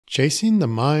Chasing the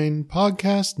Mind,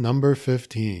 podcast number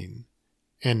 15.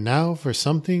 And now for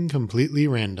something completely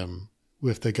random,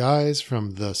 with the guys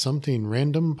from the Something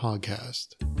Random podcast.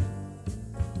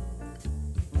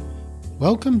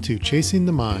 Welcome to Chasing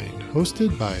the Mind,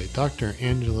 hosted by Dr.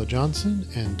 Angela Johnson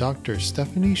and Dr.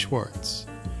 Stephanie Schwartz,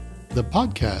 the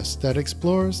podcast that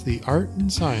explores the art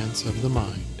and science of the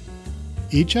mind.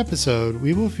 Each episode,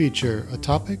 we will feature a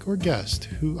topic or guest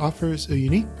who offers a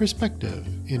unique perspective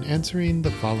in answering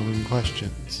the following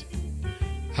questions.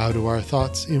 How do our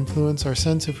thoughts influence our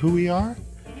sense of who we are?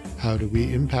 How do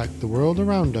we impact the world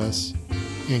around us?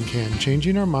 And can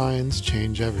changing our minds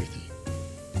change everything?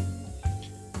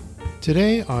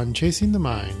 Today on Chasing the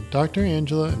Mind, Dr.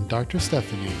 Angela and Dr.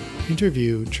 Stephanie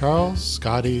interview Charles,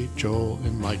 Scotty, Joel,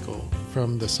 and Mikeal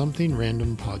from the Something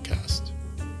Random podcast.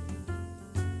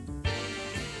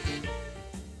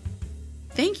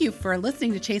 Thank you for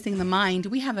listening to Chasing the Mind.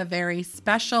 We have a very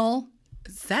special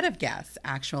set of guests,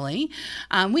 actually.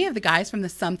 We have the guys from the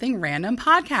Something Random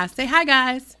podcast. Say hi,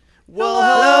 guys. Well,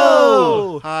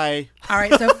 hello. Hi. All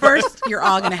right, so first, you're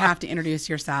all going to have to introduce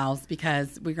yourselves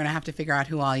because we're going to have to figure out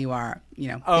who all you are.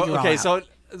 Okay. So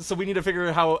we need to figure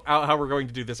out how we're going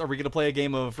to do this. Are we going to play a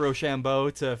game of Rochambeau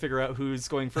to figure out who's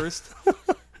going first?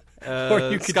 Or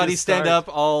you could Scotty, stand up.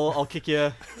 I'll kick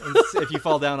you. If you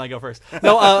fall down, I go first.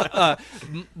 No.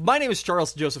 My name is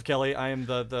Charles Joseph Kelly. I am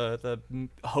the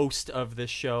host of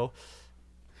this show.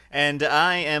 And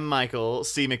I am Mikeal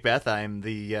C. Macbeth. I'm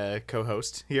the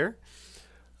co-host here.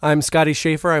 I'm Scotty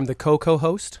Schaefer. I'm the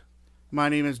co-host. My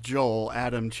name is Joel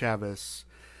Adam Chavez.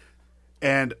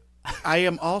 And I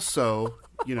am also,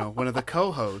 one of the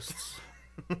co-hosts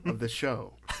of the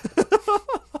show.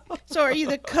 So are you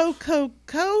the co-host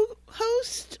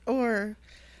or?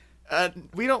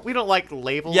 We don't like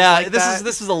labels. Yeah, like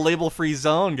this is a label-free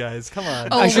zone, guys. Come on.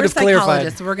 Oh, I should we're have clarified.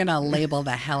 psychologists. We're going to label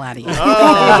the hell out of you.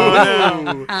 Oh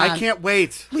no! I can't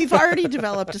wait. We've already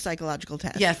developed a psychological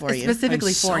test Yes, for you.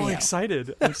 specifically for you. I'm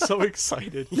so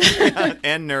excited.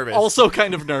 And nervous. Also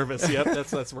kind of nervous. Yep,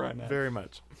 that's where I'm at. Very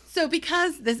much. So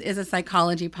because this is a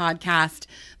psychology podcast,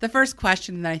 the first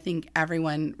question that I think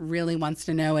everyone really wants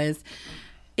to know is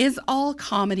all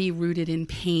comedy rooted in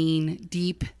pain,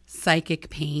 deep psychic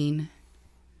pain?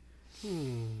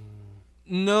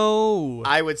 No.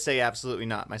 I would say absolutely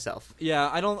not myself. Yeah,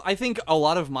 I think a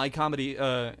lot of my comedy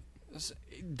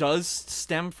does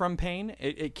stem from pain.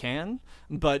 It can,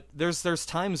 but there's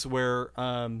times where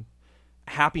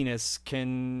happiness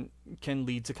can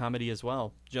lead to comedy as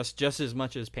well, just as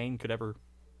much as pain could ever.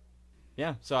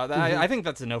 Yeah, so I think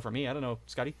that's a no for me. I don't know,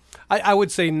 Scotty. I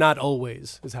would say not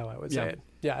always is how I would say Yeah. it.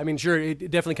 Yeah, I mean, sure, it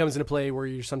definitely comes into play where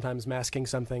you're sometimes masking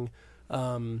something,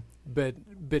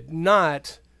 but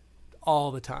not all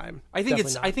the time. I think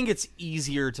Definitely not. it's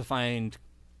easier to find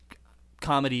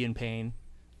comedy in pain,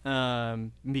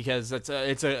 because it's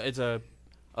a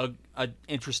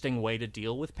interesting way to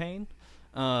deal with pain.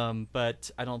 But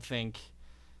I don't think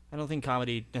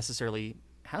comedy necessarily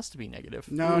has to be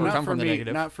negative. No, or not come for from the me.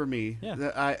 negative. Not for me.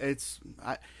 Yeah.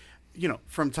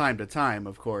 From time to time,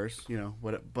 of course,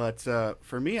 but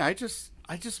for me, I just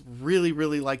really,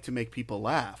 really like to make people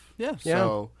laugh. Yeah.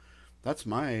 So that's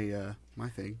my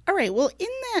thing. All right. Well, in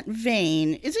that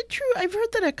vein, is it true? I've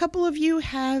heard that a couple of you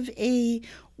have a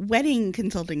wedding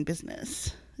consulting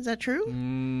business. Is that true?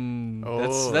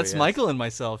 That's yes. Mikeal and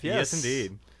myself. Yes,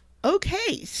 indeed.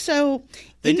 Okay. So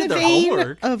They in did the their vein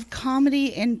homework. of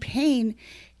comedy and pain,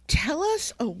 tell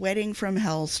us a wedding from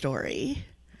hell story.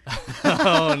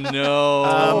 Oh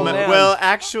no. man. Well,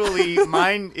 actually,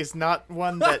 mine is not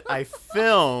one that I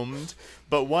filmed,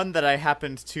 but one that I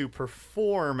happened to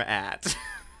perform at.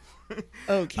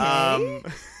 Okay.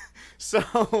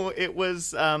 So it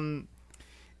was I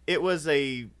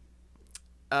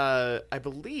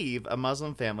believe a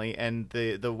Muslim family, and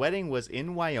the wedding was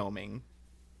in Wyoming.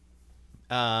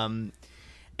 And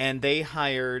they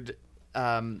hired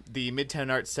the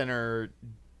Midtown Arts Center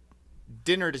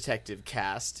dinner detective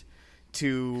cast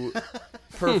to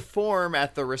perform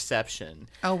at the reception.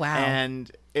 Oh, wow. And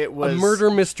it was a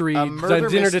murder mystery. a murder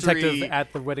dinner mystery detective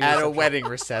at the wedding at reception. a wedding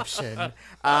reception.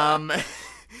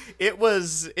 It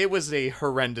was a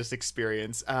horrendous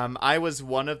experience. I was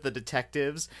one of the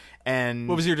detectives, and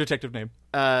What was your detective name?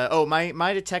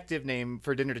 my detective name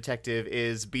for dinner detective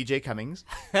is BJ Cummings.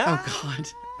 Oh, God.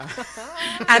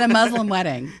 At a Muslim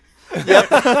wedding.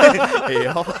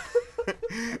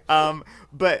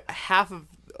 But half of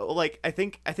I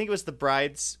think it was the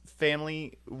bride's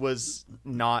family was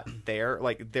not there.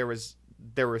 Like there were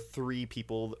 3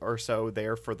 people or so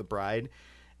there for the bride,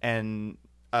 and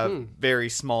a very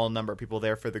small number of people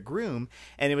there for the groom.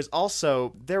 And it was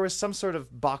also, there was some sort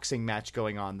of boxing match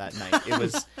going on that night.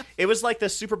 It was like the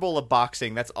Super Bowl of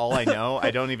boxing. That's all I know. I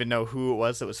don't even know who it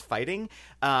was that was fighting.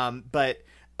 But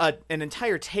an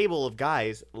entire table of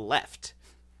guys left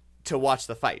to watch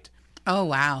the fight. Oh,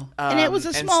 wow. And it was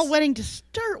a small wedding to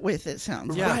start with, it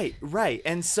sounds like. Right.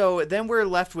 And so then we're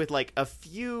left with like a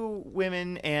few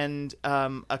women and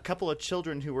a couple of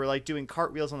children who were like doing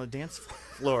cartwheels on the dance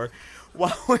floor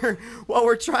while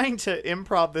we're trying to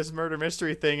improv this murder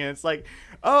mystery thing. And it's like,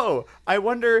 oh, I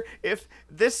wonder if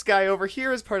this guy over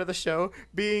here is part of the show,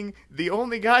 being the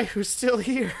only guy who's still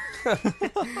here.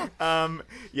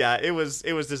 Yeah, it was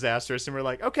disastrous. And we're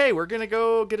like, okay, we're going to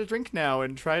go get a drink now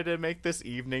and try to make this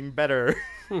evening better.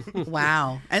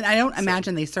 Wow. And I don't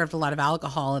imagine they served a lot of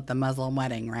alcohol at the Muslim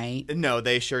wedding, right? No,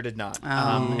 they sure did not.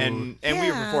 And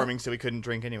we were performing, so we couldn't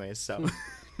drink anyways. So,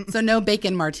 so no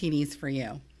bacon martinis for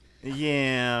you.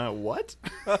 Yeah, what?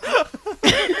 But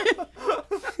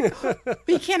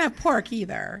you can't have pork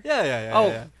either.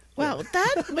 Yeah. Wow,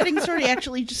 that wedding story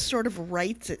actually just sort of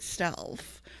writes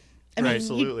itself. I mean,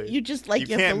 absolutely. You just like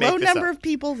you have can't the low make this number up. of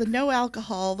people, the no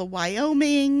alcohol, the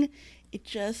Wyoming. It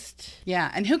just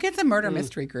Yeah, and who gets a murder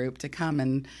mystery group to come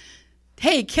and,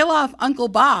 hey, kill off Uncle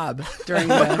Bob during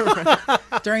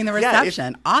the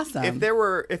reception? Awesome. If there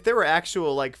were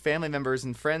actual like family members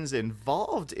and friends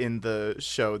involved in the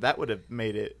show, that would have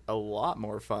made it a lot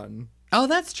more fun. Oh,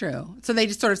 that's true. So they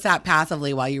just sort of sat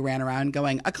passively while you ran around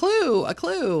going, a clue, a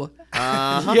clue.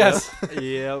 Yes.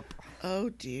 Yep. oh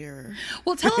dear.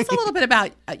 Well, tell us a little bit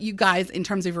about you guys in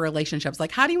terms of your relationships.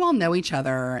 Like, how do you all know each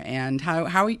other, and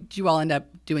how do you all end up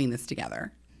doing this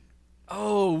together?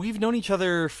 Oh, we've known each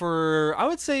other for, I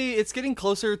would say it's getting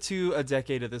closer to a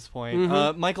decade at this point.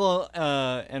 Mikeal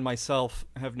and myself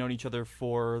have known each other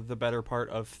for the better part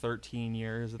of 13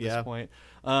 years at this point.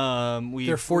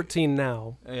 They're 14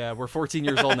 now. Yeah, we're 14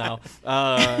 years old now.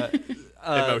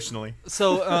 Emotionally.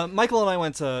 So Mikeal and I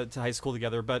went to high school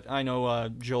together, but I know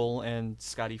Joel and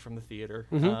Scotty from the theater,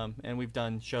 and we've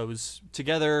done shows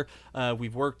together.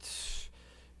 We've worked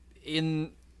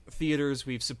in theaters,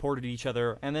 we've supported each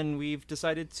other, and then we've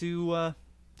decided to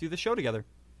do the show together.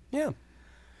 Yeah.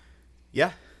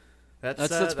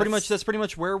 That's pretty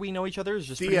much where we know each other. Is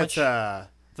just pretty much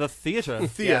the theater.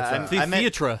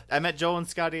 I met Joel and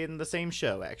Scotty in the same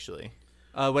show, actually.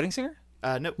 Wedding Singer?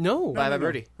 No. Bye Bye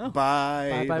Birdie. Oh.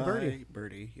 Bye Birdie.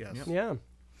 Birdie. Yes. Yep. Yeah.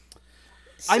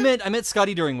 I met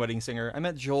Scotty during Wedding Singer. I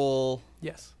met Joel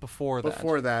before that.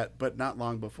 Before that, but not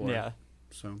long before. Yeah.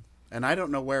 So, and I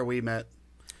don't know where we met.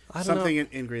 I don't Something know.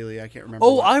 in Greeley. I can't remember.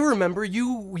 Oh, what. I remember.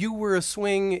 You were a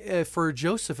swing for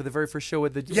Joseph at the very first show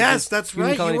at the. Yes, that's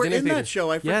right. Colony You were Dinner in Theater. that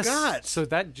show. I Yes. forgot. So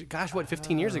that, gosh, what,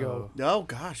 15 years ago? Oh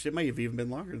gosh, it may have even been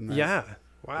longer than that. Yeah.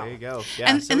 Wow. There you go.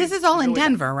 Yeah, And this is all in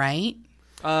Denver, right?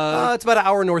 It's about an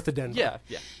hour north of Denver.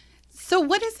 Yeah. So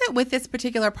what is it with this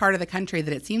particular part of the country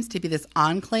that it seems to be this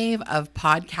enclave of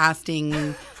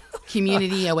podcasting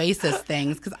community oasis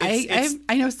things? Because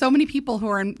I know so many people who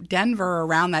are in Denver or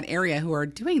around that area who are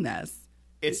doing this.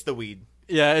 It's the weed.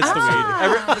 Yeah, it's the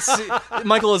weed.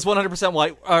 Mikeal is 100%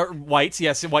 white. White,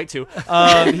 yes, white too.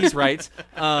 He's right.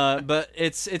 But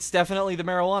it's definitely the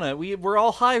marijuana. We're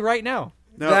all high right now.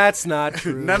 No, That's not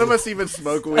true. none of us even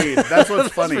smoke weed. That's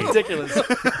what's funny. Ridiculous. Yeah,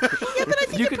 but I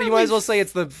think You might as well say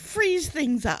it's the. freeze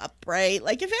things up, right?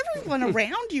 Like if everyone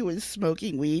around you is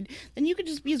smoking weed, then you could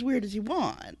just be as weird as you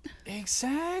want.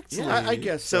 Exactly. Yeah, I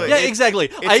guess so. Yeah, exactly.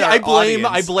 It's I our blame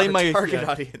audience, my our target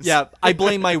audience. Yeah, I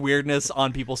blame my weirdness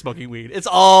on people smoking weed. It's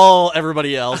all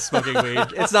everybody else smoking weed.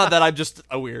 It's not that I'm just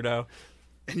a weirdo.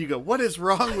 And you go, what is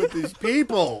wrong with these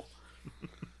people?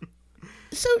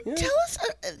 So tell us,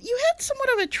 you had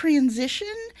somewhat of a transition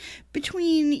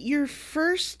between your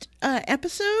first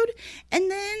episode and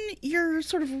then your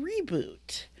sort of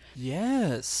reboot.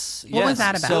 Yes. What was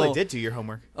that about? So, Really did do your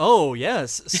homework. Oh,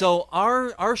 yes. So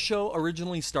our show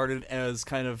originally started as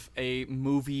kind of a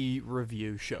movie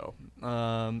review show.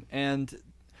 And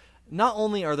not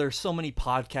only are there so many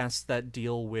podcasts that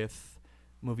deal with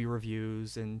movie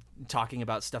reviews and talking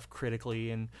about stuff critically,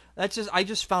 and I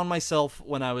just found myself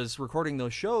when I was recording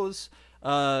those shows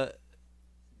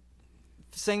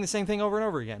saying the same thing over and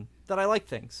over again, that I like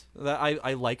things, that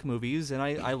I like movies, and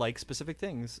I like specific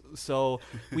things. So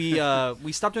we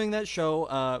stopped doing that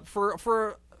show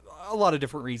for a lot of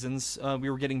different reasons. We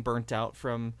were getting burnt out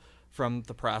from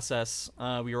the process.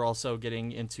 We were also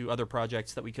getting into other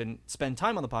projects that we couldn't spend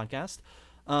time on the podcast,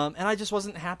 and I just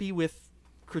wasn't happy with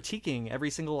critiquing every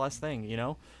single last thing, you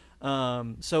know?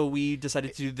 So we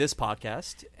decided to do this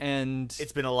podcast, and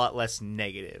It's been a lot less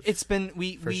negative. it's been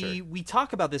we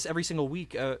talk about this every single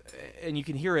week, and you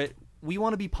can hear it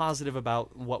want to be positive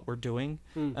about what we're doing.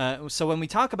 So when we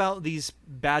talk about these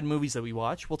bad movies that we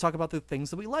watch, we'll talk about the things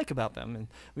that we like about them, and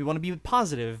we want to be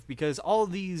positive because all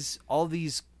these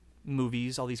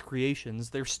movies, all these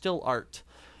creations, they're still art,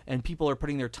 and people are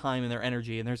putting their time and their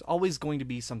energy, and there's always going to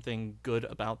be something good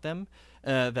about them.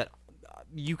 That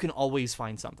you can always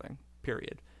find something.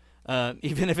 Period.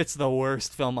 Even if it's the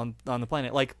worst film on the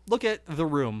planet. Like, look at The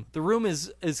Room. The Room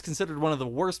is considered one of the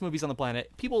worst movies on the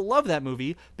planet. People love that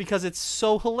movie because it's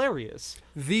so hilarious.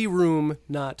 The Room,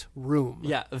 not Room.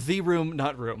 Yeah, The Room,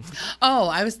 not Room. Oh,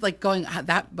 I was like going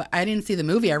that, but I didn't see the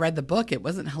movie. I read the book. It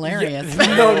wasn't hilarious.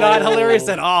 Yeah. No, not hilarious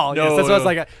at all. No, yes, that's what I was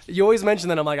no. like. You always mention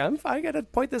that. I'm like, I got to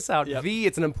point this out. Yep.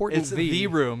 It's an important It's The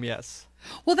Room, yes.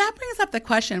 Well, that brings up the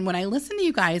question. When I listen to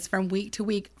you guys from week to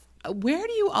week, where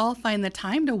do you all find the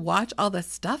time to watch all the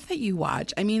stuff that you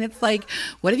watch? I mean, it's like,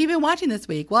 what have you been watching this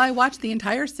week? Well, I watched the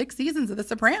entire 6 seasons of The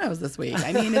Sopranos this week.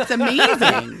 I mean, it's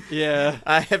amazing. Yeah.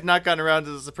 I have not gotten around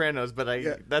to The Sopranos,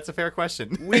 but that's a fair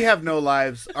question. We have no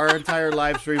lives. Our entire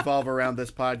lives revolve around this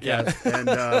podcast,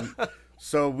 and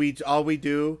so we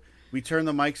turn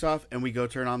the mics off and we go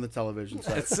turn on the television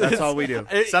set. That's all we do.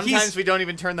 Sometimes we don't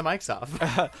even turn the mics off.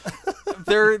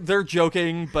 They're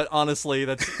joking, but honestly,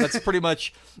 that's pretty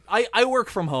much. I work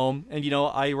from home, and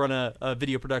I run a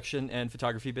video production and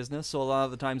photography business. So a lot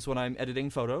of the times when I'm editing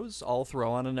photos, I'll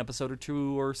throw on an episode or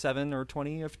 2 or 7 or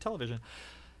 20 of television.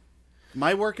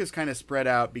 My work is kind of spread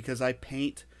out because I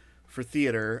paint for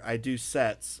theater. I do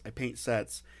sets. I paint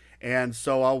sets, and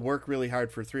so I'll work really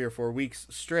hard for 3 or 4 weeks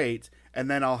straight, and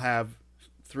then I'll have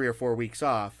 3 or 4 weeks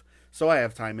off. So I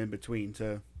have time in between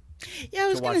to. Yeah, I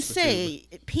was going to watch the say,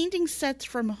 painting sets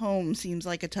from home seems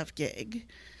like a tough gig.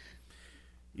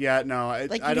 Yeah, no,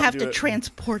 Like, I you'd don't have do to it.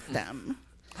 transport them.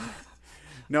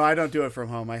 No, I don't do it from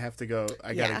home. I have to go.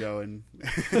 I gotta go and.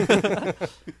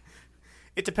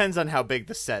 It depends on how big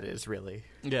the set is, really.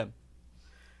 Yeah.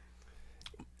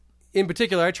 In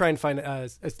particular, I try and find a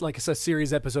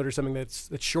series episode or something that's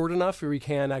short enough where we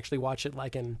can actually watch it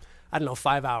like in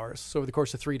 5 hours. So over the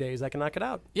course of 3 days, I can knock it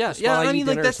out. Yeah, Just while I eat mean,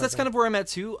 like dinner or that's something. kind of where I'm at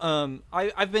too.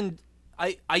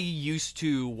 I used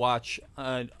to watch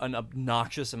an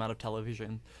obnoxious amount of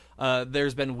television.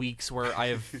 There's been weeks where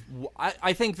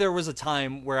I think there was a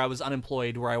time where I was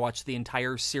unemployed where I watched the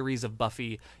entire series of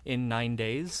Buffy in 9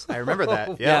 days. I remember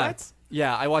that. Yeah.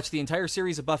 Yeah, I watched the entire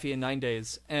series of Buffy in 9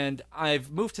 days, and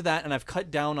I've moved to that, and I've cut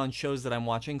down on shows that I'm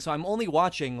watching. So I'm only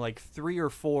watching like 3 or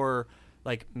 4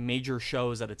 like major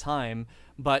shows at a time,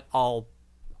 but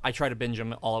I try to binge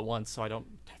them all at once, so I don't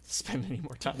have to spend any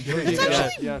more time doing it. That's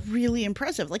actually really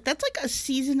impressive. Like, that's like a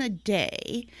season a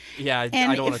day. Yeah,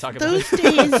 And I don't want to talk about those it.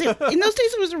 days, in those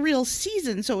days, it was a real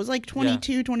season, so it was like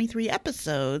 22, 23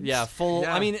 episodes. Yeah, full.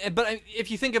 Yeah. I mean, but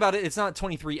if you think about it, it's not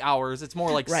 23 hours. It's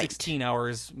more like Right. 16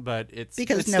 hours, but it's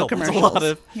Because it's no still, commercials. It's a lot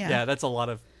of, Yeah. that's a lot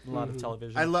of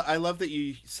television. I love that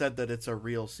you said that it's a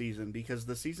real season, because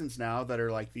the seasons now that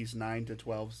are like these 9 to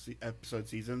 12 episode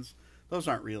seasons, those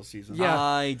aren't real seasons. Yeah.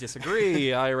 I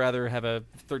disagree. I rather have a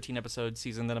 13 episode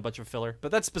season than a bunch of filler.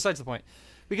 But that's besides the point.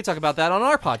 We could talk about that on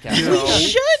our podcast. We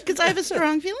should, because I have a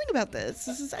strong feeling about this.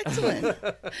 This is excellent.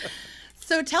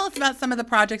 So tell us about some of the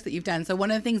projects that you've done. So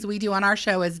one of the things we do on our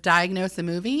show is diagnose a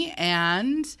movie,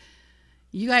 and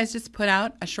you guys just put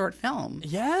out a short film.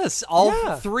 Yes, all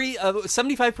Yeah.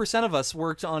 75% of us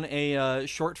worked on a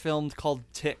short film called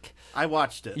Tick. I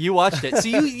watched it. You watched it. So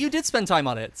you did spend time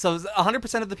on it. So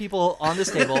 100% of the people on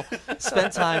this table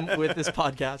spent time with this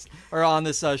podcast or on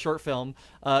this short film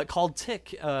called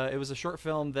Tick. It was a short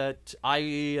film that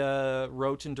I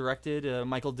wrote and directed.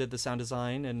 Mikeal did the sound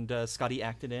design, and Scotty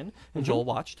acted in, and Joel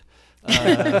watched.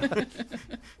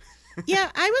 Yeah,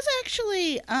 I was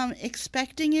actually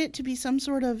expecting it to be some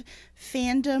sort of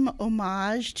fandom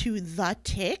homage to The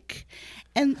Tick.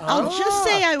 And I'll just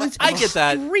say I was I get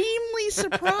that. extremely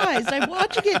surprised. I'm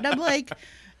watching it and I'm like,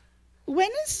 when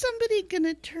is somebody going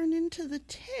to turn into the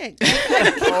Tick?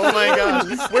 Oh my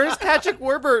gosh. Where's Patrick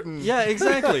Warburton? Yeah,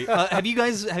 exactly. Have you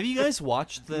guys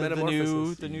watched the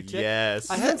Metamorphosis. new Tick? Yes.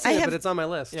 I haven't seen I it, have- but it's on my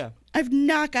list. Yeah. I've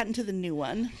not gotten to the new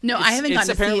one. No, I haven't It's gotten to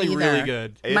see it apparently either. really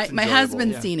good. It's My enjoyable.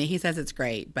 husband's Yeah. seen it. He says it's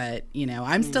great, but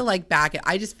I'm still like back at.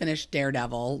 I just finished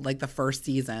Daredevil, like the first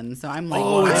season, so I'm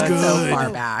like it's so good. far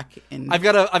back. And I've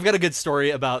got a good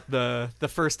story about the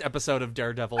first episode of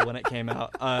Daredevil when it came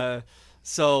out.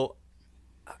 So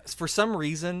for some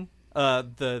reason,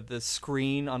 the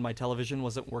screen on my television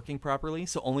wasn't working properly,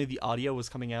 so only the audio was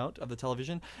coming out of the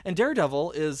television. And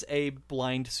Daredevil is a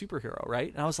blind superhero,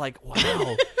 right? And I was like,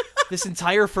 wow. this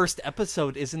entire first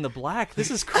episode is in the black.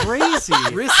 This is crazy.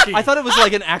 Risky. I thought it was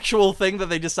like an actual thing that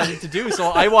they decided to do. So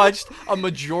I watched a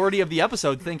majority of the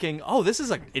episode thinking, oh, this is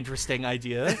an interesting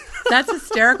idea. That's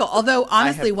hysterical. Although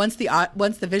honestly, once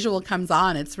the visual comes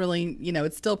on, it's really,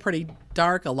 it's still pretty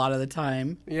dark a lot of the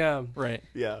time. Yeah. Right.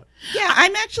 Yeah. Yeah,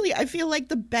 I feel like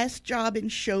the best job in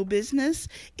show business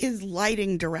is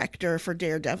lighting director for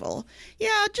Daredevil.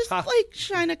 Yeah, just like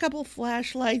shine a couple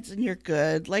flashlights and you're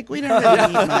good. Like, we don't really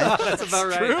need much. That's about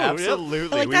right. True.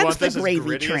 Absolutely. Like, We that's want the this as gravy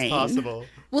gritty train. as possible.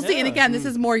 Well, see, and again, this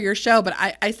is more your show, but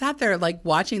I sat there like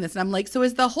watching this and I'm like, so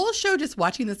is the whole show just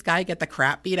watching this guy get the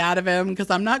crap beat out of him? Because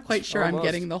I'm not quite sure I'm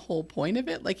getting the whole point of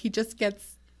it. Like, he just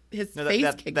gets his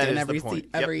face kicked that in is the point.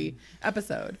 Yep. every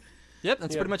episode. Yep,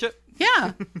 that's pretty much it.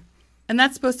 Yeah. And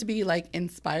that's supposed to be like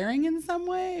inspiring in some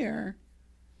way, or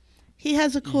He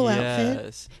has a cool outfit.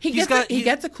 Yes. he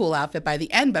gets a cool outfit by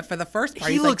the end, but for the first part,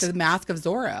 He he's looks- like the mask of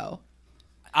Zorro.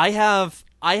 I have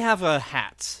a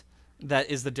hat that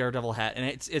is the Daredevil hat, and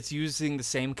it's using the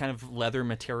same kind of leather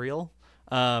material,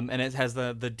 and it has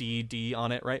the DD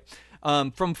on it, right?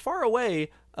 From far away,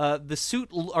 the suit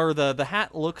or the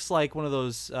hat looks like one of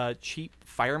those cheap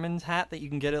fireman's hat that you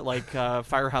can get at like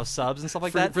Firehouse Subs and stuff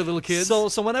like that for little kids?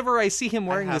 So whenever I see him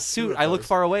wearing have this two suit, of I look those.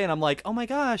 far away and I'm like, oh my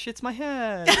gosh, it's my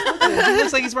hat. He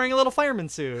looks like he's wearing a little fireman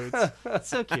suit. It's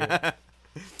so cute.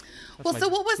 Well, so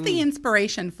what was the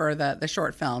inspiration for the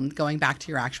short film? Going back to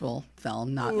your actual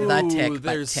film, not the Tick,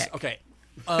 but Tick. Okay.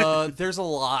 There's a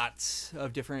lot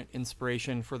of different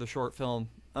inspiration for the short film.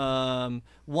 I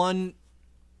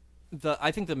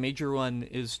think the major one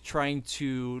is trying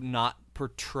to not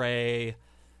portray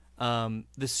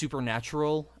the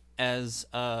supernatural as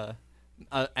a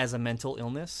mental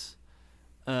illness,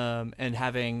 and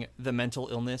having the mental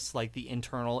illness, like the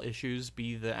internal issues,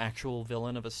 be the actual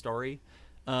villain of a story,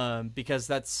 because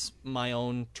that's my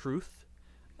own truth,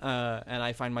 and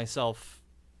I find myself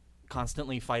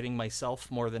constantly fighting myself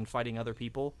more than fighting other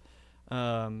people,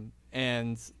 and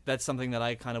that's something that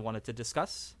I kind of wanted to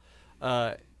discuss.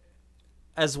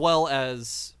 As well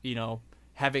as,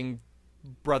 having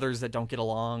brothers that don't get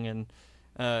along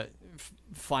and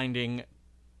finding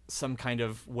some kind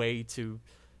of way to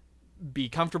be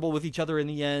comfortable with each other in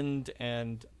the end.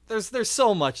 And there's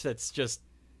so much that's just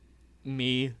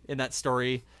me in that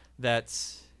story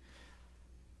that's,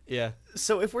 yeah.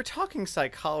 So if we're talking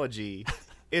psychology,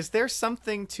 is there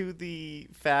something to the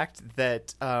fact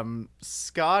that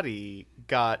Scotty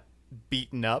got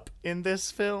beaten up in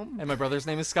this film? And my brother's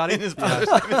name is Scotty? And his brother's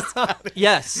name is Scotty.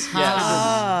 Yes. Oh.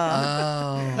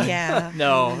 Yeah.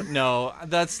 No,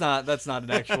 that's not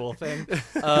an actual thing.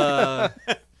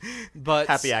 But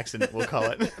Happy accident, we'll call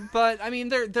it. But I mean,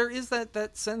 there is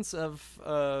that sense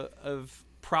of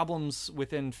problems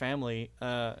within family,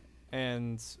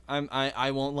 and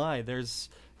I won't lie. There's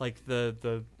like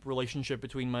the relationship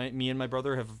between me and my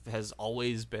brother has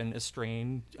always been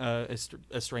estranged.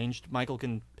 Mikeal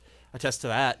can attest to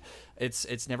that.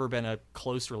 It's never been a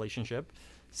close relationship.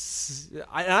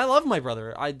 I love my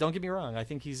brother. Don't get me wrong. I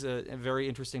think he's a very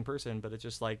interesting person, but it's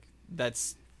just like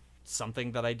that's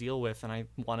something that I deal with, and I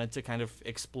wanted to kind of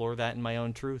explore that in my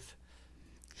own truth.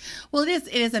 Well, it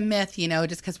is a myth,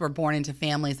 just because we're born into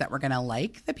families that we're going to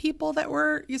like the people that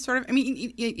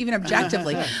even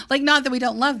objectively, like not that we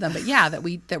don't love them, but yeah, that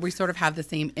we sort of have the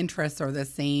same interests or the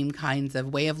same kinds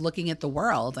of way of looking at the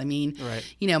world. I mean,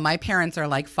 right. My parents are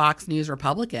like Fox News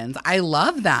Republicans. I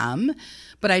love them,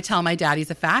 but I tell my dad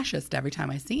he's a fascist every time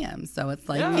I see him. So it's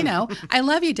like, I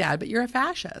love you, Dad, but you're a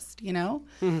fascist,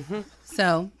 Mm-hmm.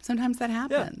 So sometimes that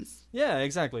happens. Yeah,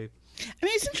 exactly. I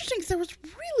mean, it's interesting because there was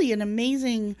really an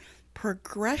amazing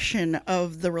progression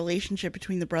of the relationship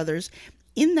between the brothers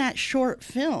in that short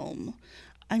film.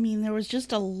 I mean, there was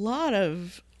just a lot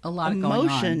of emotion. Going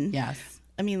on. Yes.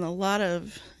 I mean, a lot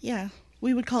of,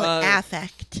 we would call it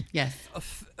affect. Yes.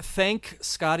 Thank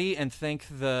Scotty and thank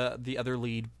the other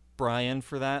lead, Brian,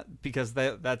 for that, because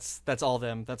that's all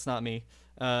them. That's not me.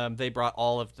 They brought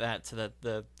all of that to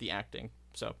the acting.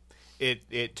 So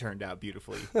It turned out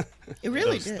beautifully. It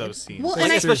really did. Those scenes. Well, like,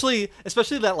 and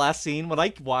especially that last scene when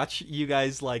I watch you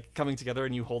guys like coming together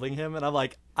and you holding him, and I'm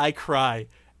like, I cry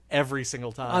every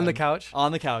single time On the couch?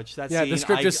 On the couch. That Yeah, scene, the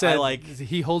script just said like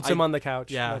he holds him on the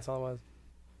couch. Yeah. That's all it was.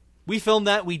 we filmed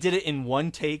that. We did it in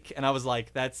one take, and I was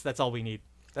like, that's all we need.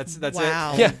 That's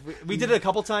Wow. it. Yeah. We did it a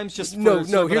couple times just for No,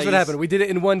 sort of here's what ideas. happened. We did it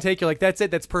in one take. You're like, that's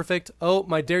it. That's perfect. Oh,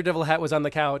 my Daredevil hat was on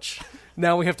the couch.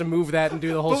 Now we have to move that and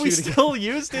do the whole But we shoot again. still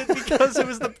used it because it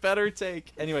was the better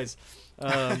take. Anyways,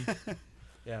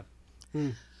 yeah.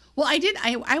 Well, I did.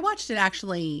 I watched it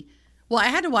actually Well, I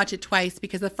had to watch it twice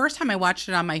because the first time I watched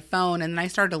it on my phone, and then I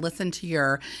started to listen to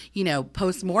your,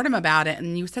 post-mortem about it,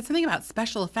 and you said something about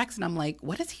special effects, and I'm like,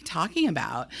 what is he talking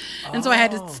about? And so I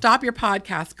had to stop your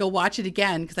podcast, go watch it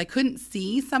again, because I couldn't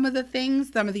see some of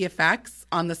the effects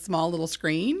on the small little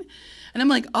screen. And I'm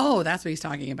like, oh, that's what he's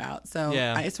talking about. So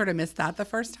I sort of missed that the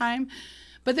first time.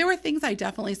 But there were things I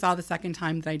definitely saw the second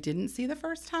time that I didn't see the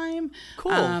first time.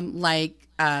 Cool. Like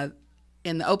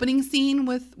in the opening scene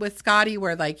with Scotty,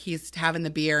 where like he's having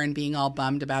the beer and being all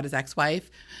bummed about his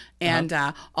ex-wife, and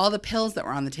all the pills that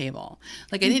were on the table.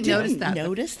 Like I didn't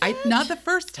notice that. Not the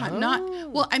first time.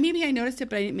 Maybe I noticed it,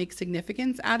 but I didn't make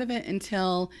significance out of it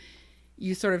until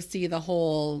you sort of see the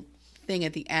whole thing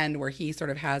at the end where he sort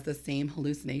of has the same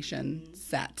hallucination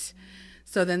set.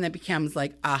 So then that becomes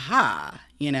like, aha.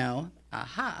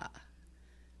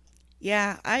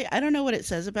 Yeah, I don't know what it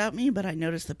says about me, but I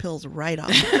noticed the pills right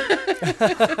off.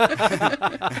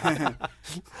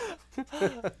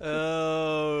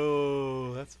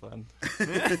 Oh, that's fun.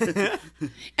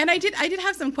 And I did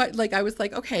have some I was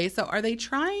like, okay, so are they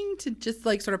trying to just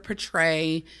like sort of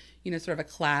portray, sort of a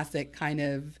classic kind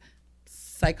of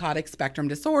psychotic spectrum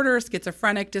disorder,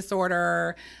 schizophrenic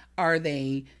disorder? Are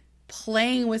they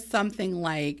playing with something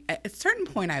like, at a certain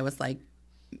point I was like,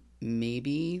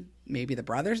 maybe the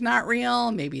brother's not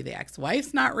real, maybe the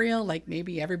ex-wife's not real, like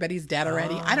maybe everybody's dead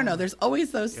already. I don't know. There's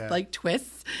always those like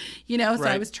twists, so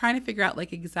I was trying to figure out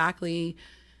like exactly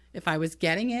if I was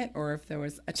getting it or if there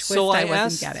was a twist I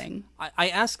wasn't getting. I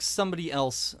asked somebody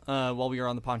else while we were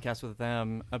on the podcast with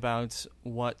them about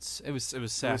what it was Seth. It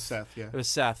was Seth, yeah. It was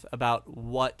Seth, about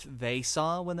what they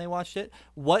saw when they watched it.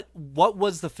 What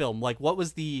was the film? Like what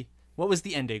was the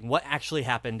ending? What actually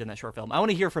happened in that short film? I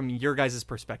want to hear from your guys'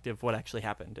 perspective what actually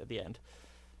happened at the end.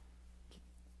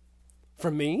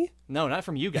 From me? No, not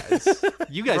from you guys.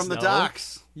 You guys from know. The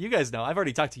docs. You guys know. I've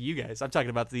already talked to you guys. I'm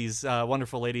talking about these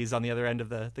wonderful ladies on the other end of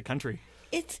the country.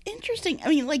 It's interesting. I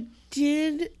mean, like,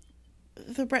 did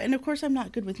the brother, and of course I'm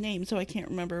not good with names, so I can't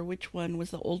remember which one was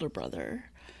the older brother.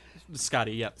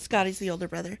 Scotty, yeah. Scotty's the older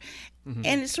brother. Mm-hmm.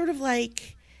 And it's sort of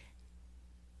like,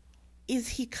 is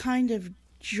he kind of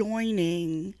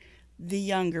joining the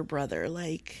younger brother?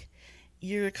 Like,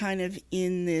 you're kind of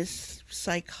in this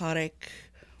psychotic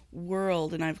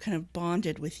world and I've kind of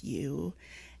bonded with you,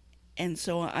 and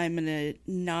so I'm gonna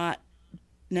not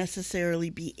necessarily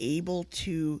be able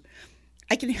to,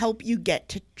 I can help you get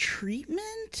to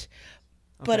treatment,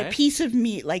 but a piece of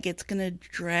me, like, it's gonna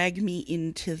drag me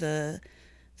into the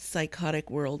psychotic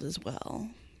world as well.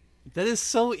 That is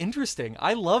so interesting.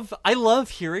 I love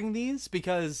hearing these,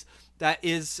 because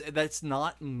that's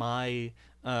not my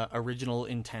original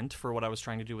intent for what I was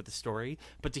trying to do with the story,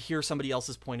 but to hear somebody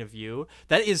else's point of view,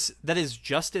 that is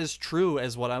just as true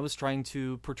as what I was trying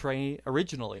to portray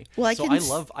originally. Well,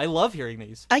 I love hearing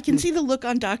these. I can see the look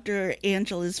on Dr.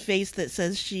 Angela's face that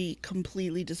says she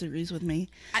completely disagrees with me.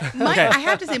 I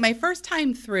have to say, my first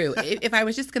time through, if I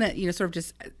was just gonna sort of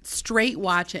just straight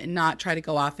watch it and not try to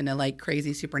go off into like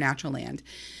crazy supernatural land,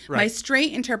 my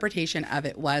straight interpretation of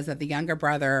it was that the younger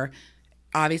brother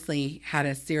obviously had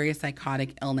a serious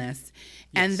psychotic illness,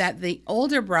 and that the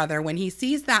older brother, when he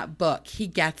sees that book, he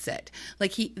gets it.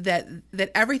 Like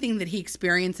that everything that he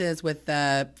experiences with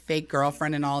the fake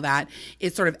girlfriend and all that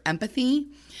is sort of empathy,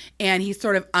 and he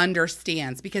sort of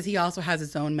understands, because he also has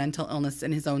his own mental illness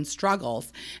and his own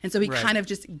struggles, and so he kind of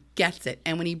just gets it.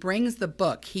 And when he brings the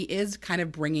book, he is kind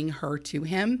of bringing her to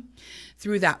him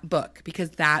through that book,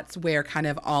 because that's where kind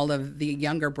of all of the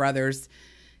younger brother's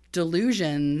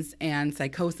delusions and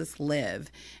psychosis live.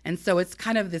 And so it's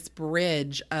kind of this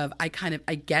bridge of I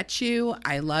get you,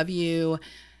 I love you,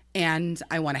 and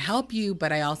I want to help you,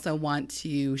 but I also want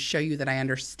to show you that I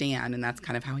understand. And that's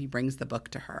kind of how he brings the book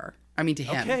to him.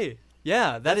 Okay.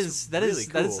 Yeah, that is really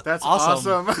cool. That's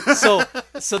awesome.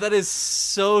 So that is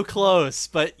so close,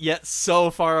 but yet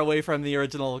so far away from the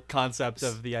original concept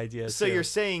of the idea. So you're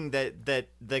saying that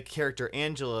the character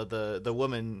Angela, the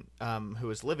woman who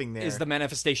is living there, is the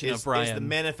manifestation of Brian. Is the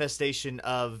manifestation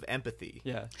of empathy.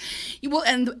 Yeah. Well,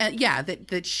 and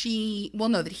that she's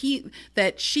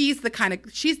the kind of,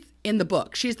 she's in the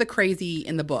book. She's the crazy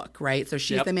in the book, right? So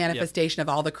she's the manifestation of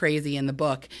all the crazy in the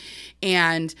book.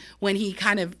 And when he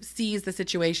kind of sees the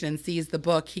situation and sees the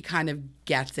book, he kind of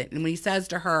gets it. And when he says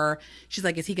to her, she's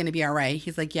like, is he going to be all right?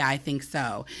 He's like, yeah, I think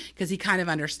so. Because he kind of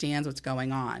understands what's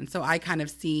going on. So I kind of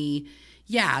see,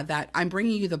 that I'm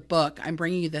bringing you the book. I'm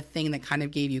bringing you the thing that kind of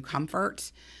gave you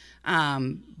comfort.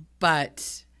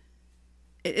 But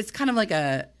it's kind of like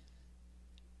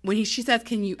when she says,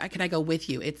 can I go with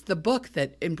you? It's the book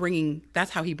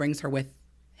that's how he brings her with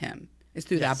him, is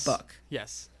through that book.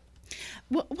 Yes.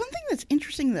 Well, one thing that's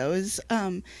interesting, though, is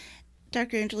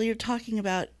Dr. Angela, you're talking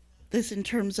about this in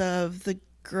terms of the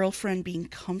girlfriend being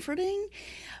comforting.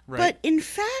 Right. But in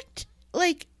fact,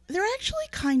 like, they're actually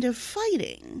kind of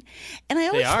fighting. And I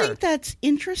always are. think that's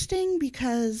interesting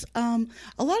because a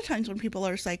lot of times when people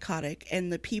are psychotic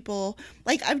and the people,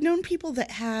 like, I've known people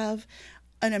that have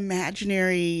an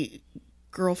imaginary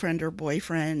girlfriend or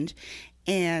boyfriend,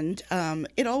 and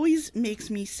it always makes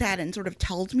me sad and sort of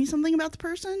tells me something about the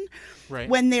person Right.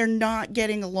 when they're not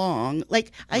getting along.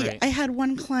 Like, Right. I had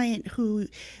one client who,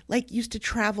 like, used to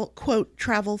travel, quote,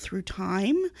 travel through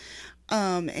time.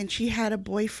 And she had a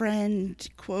boyfriend,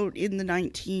 quote, in the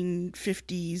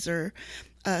 1950s or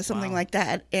something like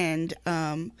that. And,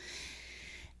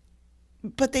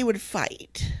 but they would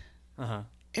fight. Uh-huh.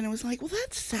 And it was like, well,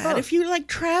 that's sad. If you're like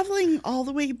traveling all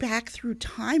the way back through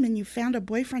time and you found a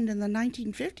boyfriend in the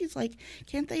 1950s, like,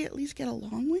 can't they at least get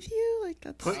along with you? Like,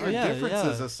 that's Put your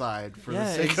differences aside for the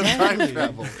sake of time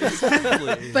travel.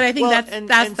 Exactly. But I think Well,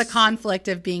 that's the conflict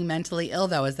of being mentally ill,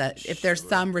 though, is that if there's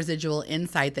some residual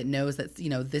insight that knows that, you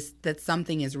know, that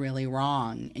something is really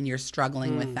wrong and you're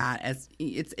struggling with that, as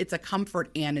it's a comfort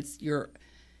and it's your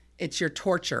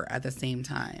torture at the same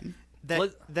time.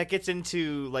 That gets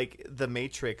into like the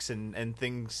Matrix and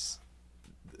things,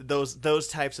 those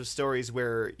types of stories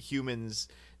where humans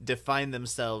define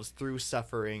themselves through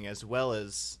suffering as well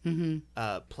as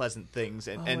pleasant things,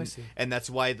 and that's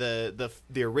why the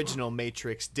original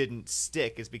Matrix didn't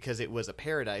stick, is because it was a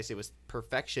paradise, it was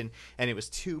perfection, and it was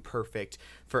too perfect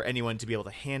for anyone to be able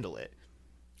to handle it.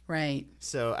 Right.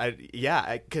 So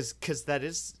because that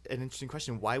is an interesting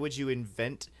question. Why would you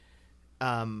invent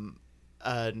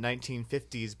a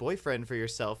 1950s boyfriend for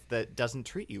yourself that doesn't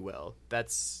treat you well?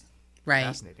 That's Right.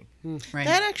 fascinating. Right.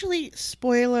 That actually,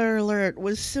 spoiler alert,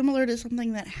 was similar to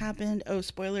something that happened. Oh,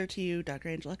 spoiler to you, Dr.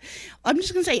 Angela. I'm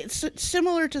just going to say it's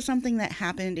similar to something that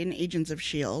happened in Agents of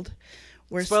S.H.I.E.L.D.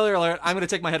 Where Spoiler alert, I'm going to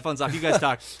take my headphones off. You guys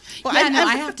talk. Well, Yeah, no,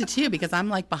 I have to too because I'm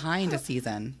like behind a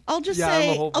season. I'll just Yeah, I'm a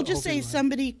say, whole season behind.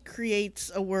 somebody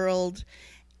creates a world,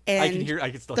 and I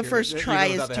can still the hear first it, even try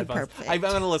is without the too headphones. perfect. I'm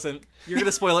going to listen. You're going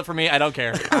to spoil it for me. I don't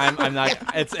care. I'm not.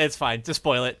 It's fine. Just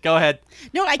spoil it. Go ahead.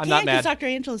 No, I I'm not can't mad. because Dr.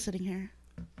 Angela's sitting here.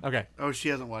 Okay. Oh, she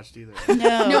hasn't watched either.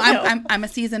 No, I'm a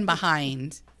season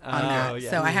behind on that,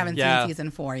 yeah. so I haven't Yeah. seen season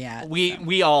 4 yet.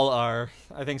 We all are.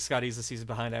 I think Scotty's a season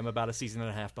behind. I'm about a season and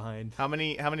a half behind. How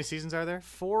many seasons are there?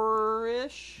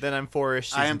 4-ish. Then I'm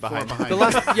 4-ish I seasons am 4 behind. behind. The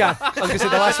last, yeah, I was gonna say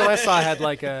the last one I saw had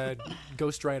like a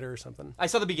Ghost Rider or something. I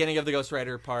saw the beginning of the Ghost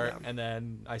Rider part, and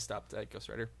then I stopped at Ghost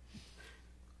Rider.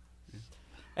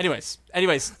 Anyways,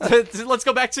 let's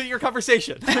go back to your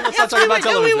conversation. Let's not talk about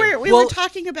television. We were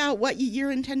talking about what your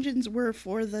intentions were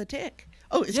for the Tick.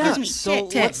 Oh, excuse me, so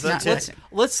Tick.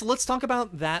 let's talk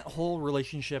about that whole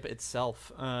relationship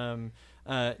itself.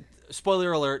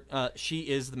 Spoiler alert: she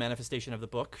is the manifestation of the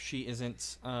book. She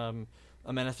isn't a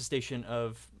manifestation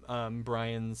of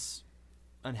Brian's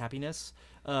unhappiness.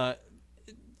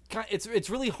 It's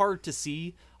really hard to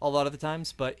see a lot of the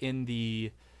times, but in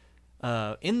the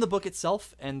book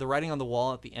itself and the writing on the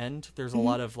wall at the end, there's a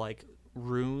lot of like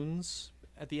runes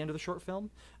at the end of the short film,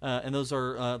 and those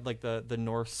are like the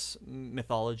Norse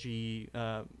mythology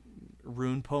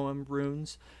rune poem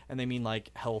runes, and they mean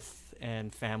like health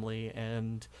and family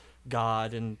and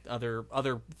God and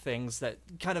other things that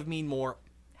kind of mean more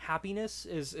happiness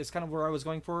is kind of where I was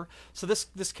going for. So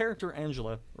this character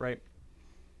Angela, right,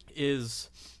 is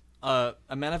a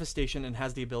manifestation and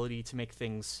has the ability to make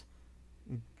things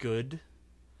good,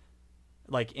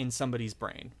 like in somebody's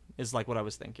brain, is like what I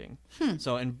was thinking.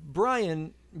 So, and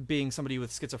Brian being somebody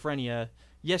with schizophrenia,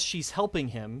 yes, she's helping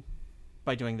him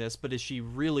by doing this, but is she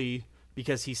really,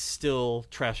 because he's still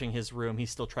trashing his room, he's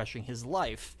still trashing his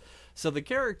life. So the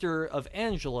character of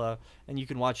Angela, and you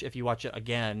can watch, if you watch it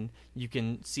again, you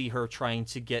can see her trying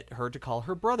to get her to call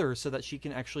her brother so that she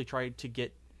can actually try to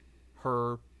get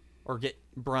her, or get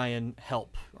Brian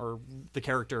help, or the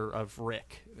character of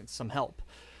Rick some help.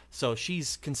 So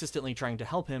she's consistently trying to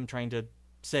help him, trying to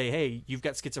say, hey, you've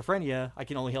got schizophrenia, I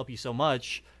can only help you so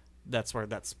much. That's where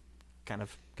that's kind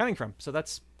of coming from. So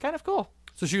that's kind of cool.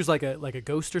 So she was like a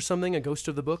ghost or something, a ghost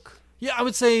of the book? Yeah, I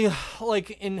would say, like,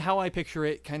 in how I picture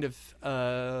it, kind of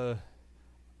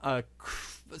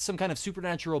some kind of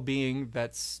supernatural being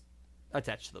that's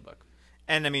attached to the book.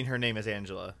 And I mean, her name is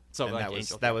Angela. So, and like,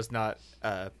 that was not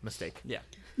a mistake. Yeah.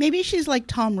 Maybe she's like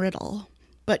Tom Riddle,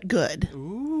 but good.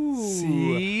 Ooh.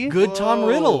 See? Good Tom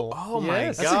Riddle. Oh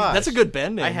Yes. my gosh. That's a good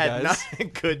band name, I had guys.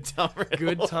 not good Tom Riddle.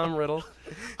 Good Tom Riddle.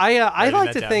 I Writing like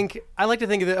that to down.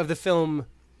 think of the film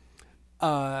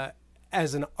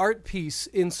as an art piece,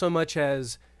 in so much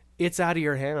as it's out of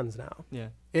your hands now. Yeah.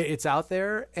 It's out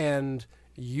there, and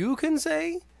you can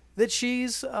say that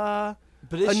she's a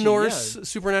she? Norse Yeah.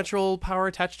 supernatural power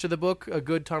attached to the book, a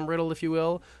good Tom Riddle, if you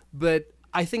will. But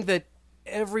I think that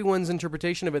everyone's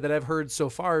interpretation of it that I've heard so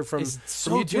far from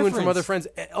so you two and from different. other friends,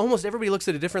 almost everybody looks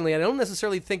at it differently. I don't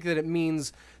necessarily think that it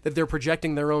means that they're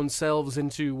projecting their own selves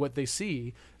into what they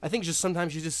see. I think just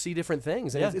sometimes you just see different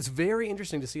things, and it's very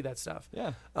interesting to see that stuff.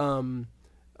 Yeah.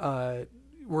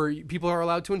 Where people are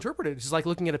allowed to interpret it. It's just like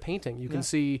looking at a painting. You can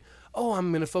see, oh,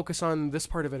 I'm going to focus on this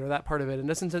part of it or that part of it, and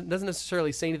doesn't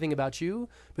necessarily say anything about you,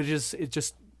 but it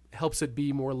just helps it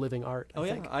be more living art. I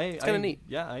think. It's kind of neat.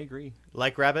 Yeah, I agree.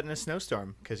 Like Rabbit in a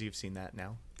Snowstorm, because you've seen that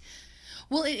now.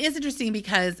 Well, it is interesting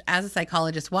because as a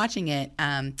psychologist watching it,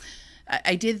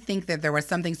 I did think that there was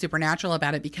something supernatural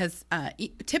about it because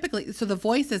typically, so the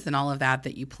voices and all of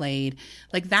that you played,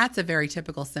 like that's a very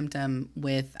typical symptom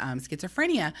with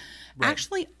schizophrenia. Right.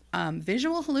 Actually,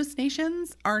 visual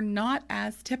hallucinations are not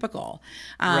as typical.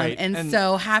 Right. And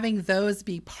so having those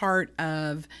be part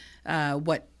of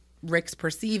what Rick's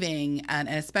perceiving, and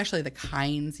especially the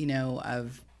kinds,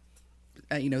 of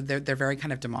they're very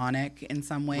kind of demonic in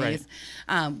some ways,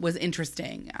 was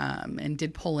interesting, and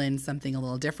did pull in something a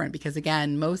little different because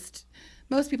again, most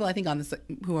people I think on this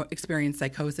who experience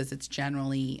psychosis, it's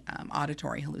generally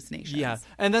auditory hallucinations. Yeah,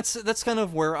 and that's kind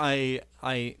of where I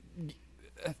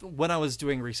when I was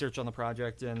doing research on the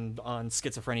project and on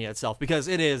schizophrenia itself, because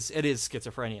it is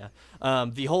schizophrenia.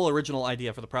 The whole original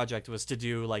idea for the project was to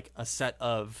do like a set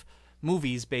of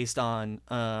movies based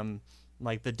on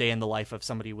like the day in the life of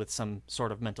somebody with some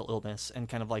sort of mental illness and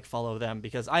kind of like follow them,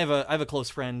 because I have a close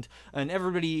friend and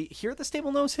everybody here at this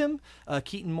table knows him,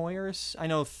 Keaton Moyers. I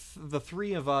know the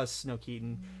three of us know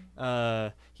Keaton.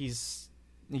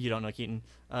 You don't know Keaton.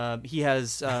 He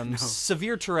has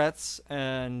severe Tourette's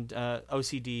and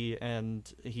OCD,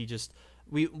 and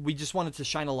we just wanted to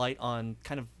shine a light on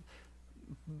kind of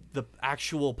the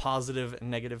actual positive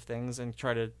and negative things and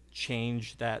try to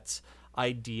change that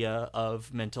idea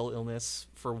of mental illness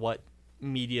for what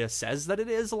media says that it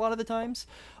is a lot of the times.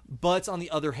 But on the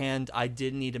other hand, I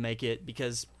did need to make it,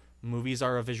 because movies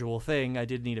are a visual thing, I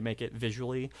did need to make it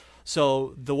visually.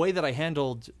 So the way that I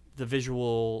handled the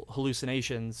visual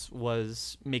hallucinations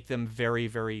was make them very,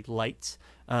 very light.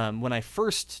 When I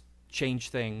first changed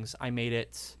things, I made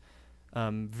it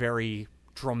very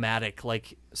dramatic,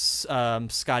 like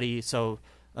Scotty, so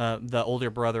the older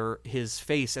brother, his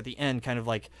face at the end kind of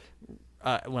like,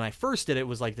 when I first did it,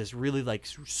 was like this really like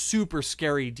super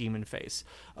scary demon face.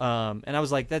 And I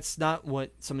was like, that's not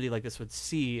what somebody like this would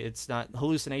see. It's not,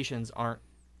 hallucinations aren't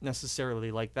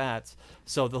necessarily like that.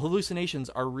 So the hallucinations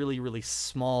are really, really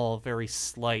small, very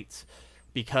slight,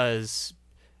 because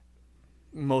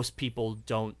most people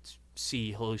don't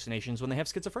see hallucinations when they have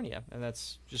schizophrenia, and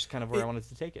that's just kind of where I wanted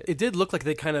to take it. It did look like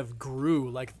they kind of grew,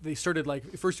 like they started,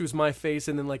 like first it was my face,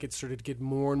 and then like it started to get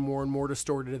more and more and more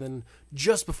distorted, and then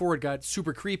just before it got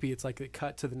super creepy, it's like it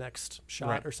cut to the next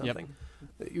shot or something.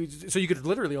 Yep. So you could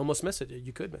literally almost miss it.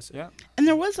 You could miss it. Yeah. And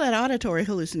there was that auditory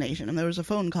hallucination, and there was a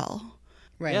phone call.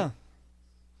 Right. Yeah.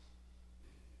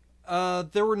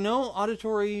 There were no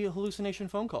auditory hallucination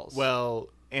phone calls. Well,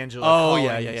 Angela. Oh, calling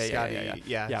yeah, Scotty.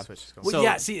 yeah. That's what she's going. Well,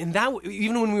 yeah. See, and that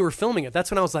even when we were filming it, that's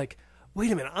when I was like,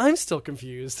 wait a minute, I'm still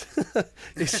confused.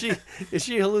 Is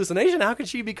she a hallucination? How could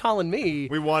she be calling me?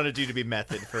 We wanted you to be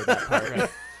method for that part. Right.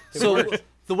 So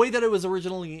the way that it was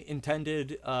originally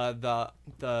intended,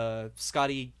 the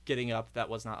Scotty getting up, that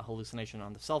was not a hallucination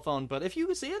on the cell phone. But if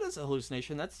you see it as a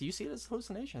hallucination, you see it as a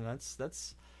hallucination. That's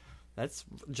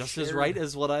just as right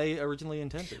as what I originally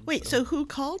intended. Wait, so who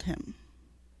called him?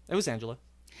 It was Angela.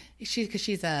 Because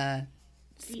she's a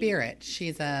spirit.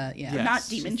 She's a not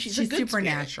demon. She's a good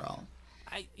supernatural.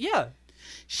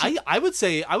 I would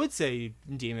say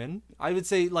demon. I would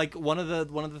say like one of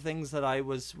the things that I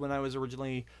was when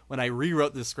I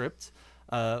rewrote the script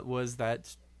was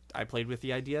that I played with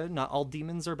the idea not all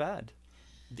demons are bad.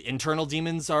 The internal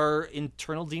demons are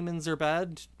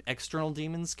bad. External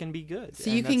demons can be good. So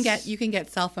you can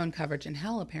get cell phone coverage in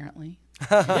hell, apparently.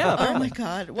 Yeah. Oh my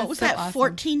God! What was that? Awesome.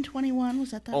 1421?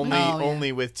 Was that one?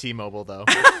 Only with T-Mobile though.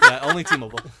 Yeah, only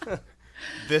T-Mobile.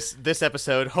 This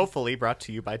episode hopefully brought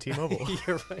to you by T-Mobile.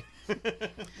 You're right.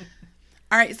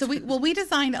 All right, so we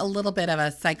designed a little bit of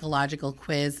a psychological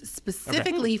quiz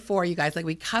specifically for you guys. Like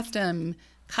we custom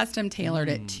tailored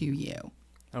it to you.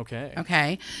 Okay.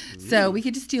 Okay. So we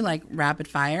could just do like rapid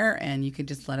fire, and you could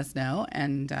just let us know,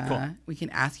 and Cool. we can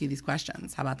ask you these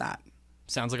questions. How about that?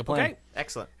 Sounds like a plan. Okay,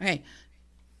 excellent. Okay.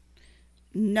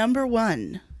 Number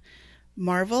 1,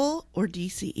 Marvel or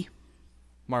DC?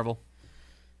 Marvel.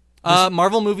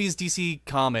 Marvel movies, DC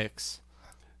comics.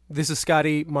 This is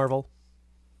Scotty, Marvel.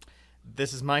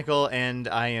 This is Mikeal, and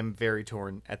I am very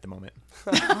torn at the moment.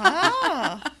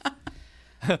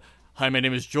 Hi, my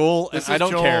name is Joel, and This I is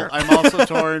don't Joel. care. I'm also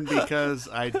torn because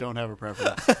I don't have a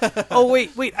preference. Oh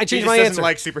wait, I He changed just my doesn't answer.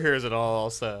 like superheroes at all,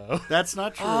 so... That's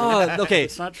not true. Okay.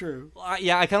 It's not true.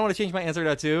 Yeah, I kind of want to change my answer to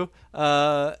that too.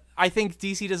 I think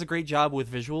DC does a great job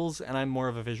with visuals, and I'm more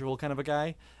of a visual kind of a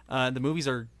guy. The movies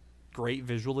are great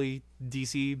visually,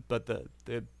 DC, but the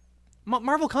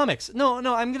Marvel Comics. No,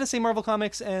 I'm gonna say Marvel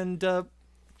Comics, and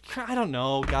I don't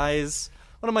know, guys.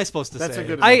 What am I supposed to say? That's a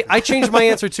good. I changed my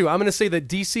answer too. I'm going to say that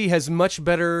DC has much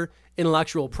better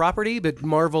intellectual property, but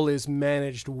Marvel is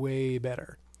managed way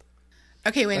better.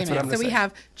 Okay, wait That's a what I'm minute. So gonna we say.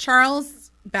 have Charles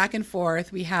back and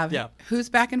forth. We have who's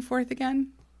back and forth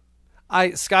again?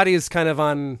 Scotty is kind of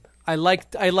on. I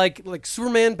like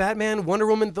Superman, Batman, Wonder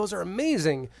Woman. Those are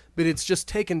amazing, but it's just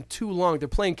taken too long. They're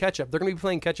playing catch up. They're going to be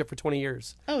playing catch up for 20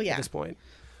 years. Oh, yeah. At this point.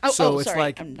 Oh, it's sorry.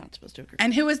 like I'm not supposed to agree.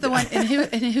 And who is the one? And who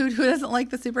doesn't like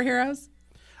the superheroes?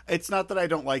 It's not that I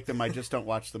don't like them. I just don't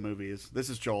watch the movies. This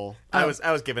is Joel. I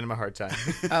was giving him a hard time.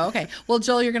 Oh, okay. Well,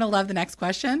 Joel, you're going to love the next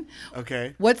question.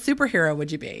 Okay. What superhero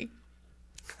would you be?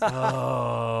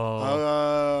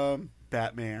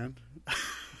 Batman.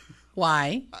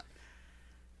 Why?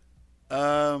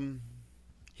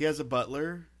 He has a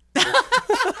butler.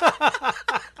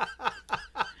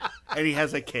 And he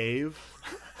has a cave.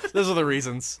 Those are the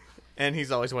reasons. And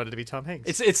he's always wanted to be Tom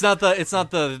Hanks. It's not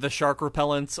the shark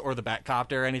repellent or the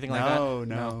Batcopter or anything like that.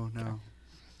 No.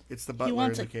 It's the He butler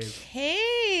wants in a the cave.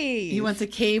 cave. He wants a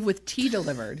cave with tea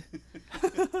delivered.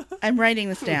 I'm writing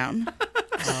this down.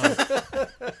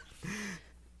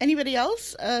 Anybody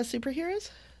else? Superheroes?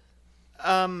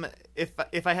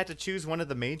 If I had to choose one of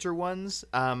the major ones,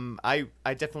 I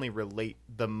definitely relate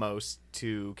the most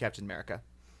to Captain America.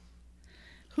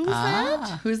 Who's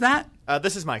that? Who's that?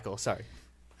 This is Mikeal. Sorry.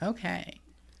 Okay.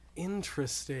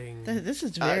 interesting. This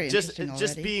is very interesting already.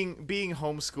 Just being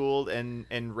homeschooled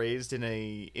and raised in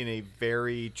a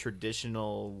very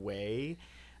traditional way,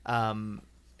 and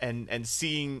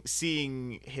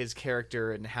seeing his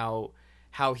character and how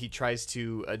he tries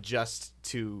to adjust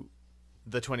to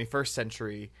the 21st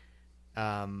century,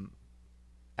 after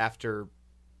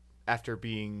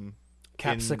being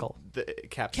Capsicle. in the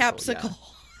Capsicle.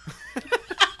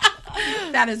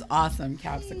 That is awesome,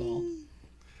 Capsicle.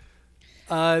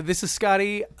 This is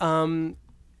Scotty.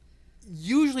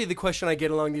 Usually the question I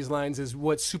get along these lines is,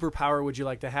 what superpower would you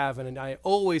like to have? And I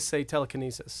always say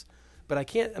telekinesis. But I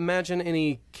can't imagine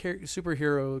any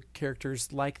superhero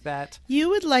characters like that. You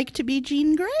would like to be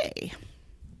Jean Grey.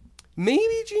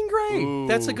 Maybe Jean Grey. Ooh.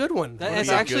 That's a good one. That's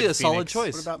about actually good a solid Phoenix?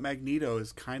 choice. What about Magneto?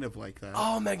 Is kind of like that.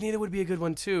 Oh, Magneto would be a good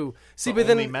one too. See, But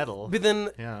but only then metal. But then,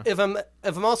 Yeah. if I'm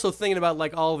also thinking about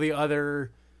like all the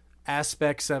other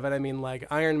aspects of it, I mean, like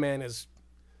Iron Man is.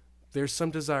 There's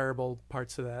some desirable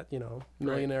parts of that,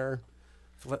 millionaire,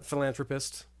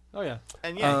 philanthropist. Oh yeah.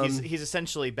 And yeah, he's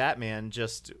essentially Batman,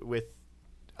 just with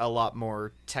a lot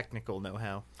more technical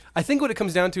know-how. I think what it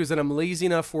comes down to is that I'm lazy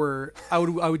enough where I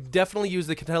would definitely use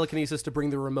the telekinesis to bring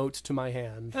the remote to my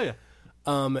hand. Oh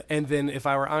yeah. And then if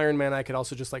I were Iron Man, I could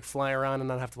also just like fly around and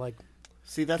not have to like.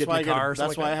 See, that's Get in why the car or that's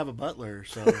something why like I have a butler.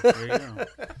 So there you go.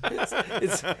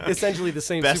 It's essentially the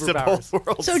same Best of superpowers. both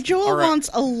worlds. So Joel All right. wants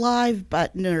a live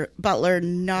butler,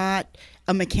 not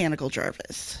a mechanical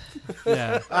Jarvis.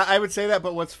 Yeah. I would say that,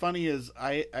 but what's funny is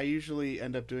I usually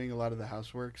end up doing a lot of the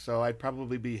housework, so I'd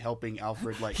probably be helping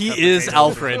Alfred. Like He cut is potatoes.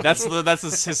 Alfred. That's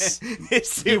his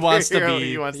he wants to Superhero, be.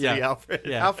 He wants yeah. to be Alfred.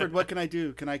 Yeah. Alfred, what can I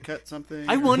do? Can I cut something?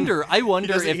 I wonder He if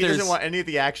doesn't there's. want any of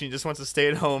the action. He just wants to stay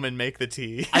at home and make the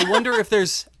tea. I wonder if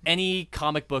there's any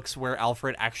comic books where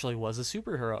Alfred actually was a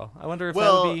superhero. I wonder if that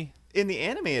Well, would be. in the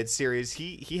animated series,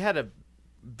 he had a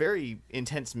very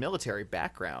intense military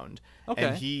background, Okay.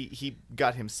 and he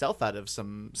got himself out of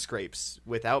some scrapes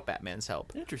without Batman's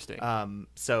help. Interesting.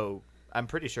 So I'm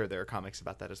pretty sure there are comics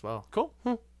about that as well. Cool.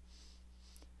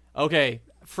 Okay,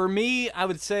 for me, I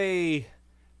would say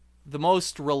the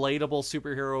most relatable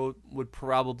superhero would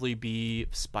probably be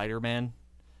Spider-Man,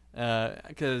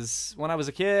 because when I was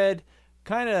a kid,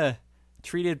 kind of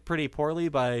treated pretty poorly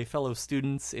by fellow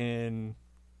students in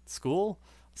school.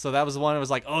 So that was the one I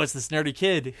was like, oh, it's this nerdy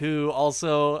kid who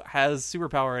also has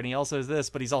superpower, and he also has this,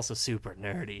 but he's also super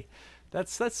nerdy.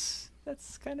 That's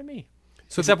kind of me.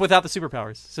 So Except without the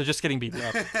superpowers. So just getting beaten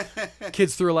up.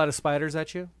 kids threw a lot of spiders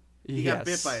at you. He Yes. got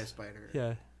bit by a spider.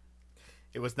 Yeah.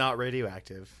 It was not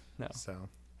radioactive. No. So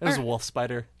It was a wolf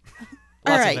spider. All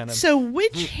Lots of right. venom. So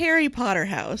which Harry Potter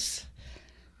house?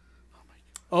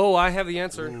 Oh, I have the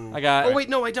answer. I got. Oh wait,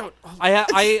 no, I don't. Oh,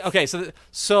 Okay. So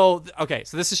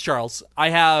this is Charles. I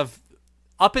have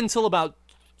up until about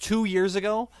 2 years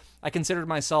ago, I considered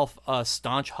myself a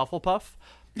staunch Hufflepuff,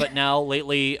 but now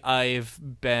lately I've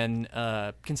been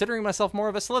considering myself more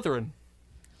of a Slytherin.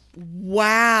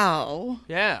 Wow.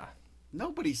 Yeah.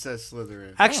 Nobody says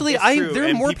Slytherin. Actually, It's true, there are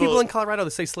and more people- people in Colorado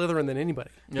that say Slytherin than anybody.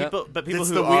 Yep. People It's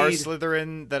who the are weed.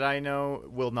 Slytherin that I know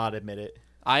will not admit it.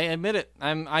 I admit it.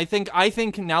 I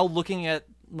think now looking at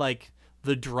like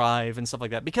the drive and stuff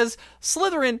like that, because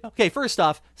Slytherin. Okay, first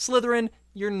off, Slytherin,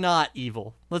 you're not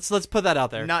evil. Let's put that out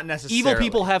there. Not necessarily. Evil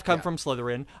people have come Yeah. from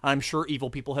Slytherin. I'm sure evil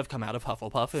people have come out of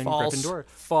Hufflepuff and False. Gryffindor.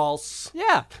 False.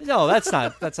 Yeah, no, that's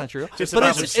not true. Just but a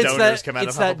bunch it's of stoners that come out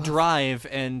it's of that Hufflepuff. drive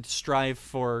and strive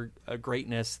for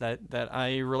greatness that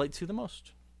I relate to the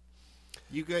most.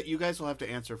 You guys will have to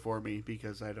answer for me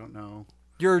because I don't know.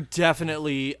 You're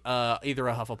definitely either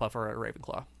a Hufflepuff or a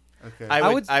Ravenclaw. Okay.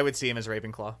 I would see him as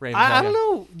Ravenclaw. Ravenclaw, I don't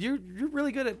yeah. know. You're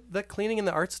really good at that cleaning and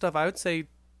the art stuff. I'd say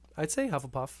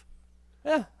Hufflepuff.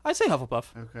 Yeah, I'd say Hufflepuff.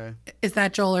 Okay. Is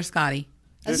that Joel or Scotty?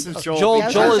 This is Joel. Joel-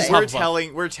 because Joel is We're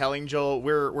Hufflepuff. telling Joel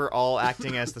we're all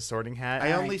acting as the Sorting Hat.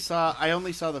 I only saw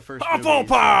the first movie.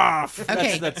 Hufflepuff.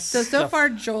 Okay, That's so far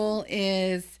Joel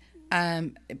is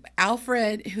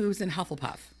Alfred, who's in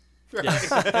Hufflepuff.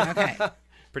 Okay.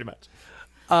 Pretty much.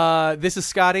 This is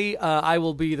Scotty. I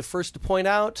will be the first to point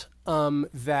out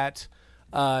that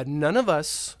none of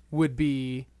us would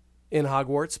be in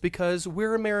Hogwarts because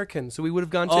we're American, so we would have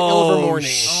gone to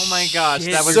Ilvermorny. Oh my gosh,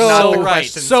 shit. that was So- not the right.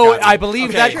 question. So Scotty. I believe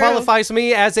Okay. that True. qualifies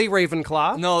me as a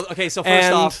Ravenclaw. No, okay. So first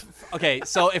And- off, okay.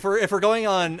 So if we're going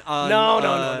on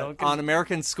No, 'cause- on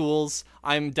American schools,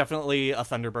 I'm definitely a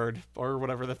Thunderbird or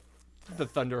whatever the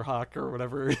Thunderhawk or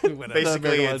whatever.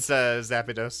 basically the it's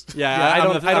Zapdos. yeah. I I'm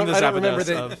don't the remember Zapdos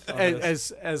that. of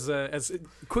this. As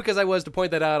quick as I was to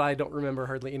point that out, I don't remember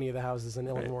hardly any of the houses in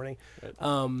Ilvermorny.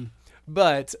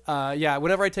 But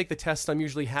whenever I take the test, I'm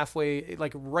usually halfway,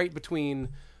 like right between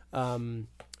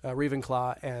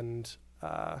Ravenclaw and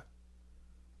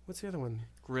what's the other one?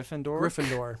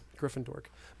 Gryffindor.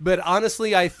 But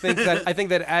honestly, I think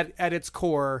that at its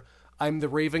core, I'm the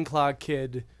Ravenclaw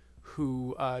kid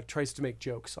who tries to make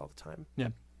jokes all the time. Yeah.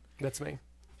 That's me.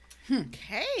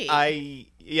 Okay.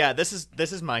 This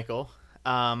is Mikeal.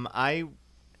 I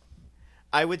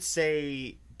would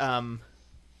say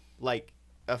like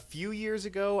a few years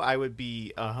ago I would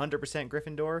be 100%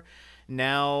 Gryffindor.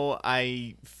 Now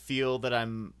I feel that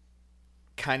I'm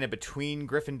kind of between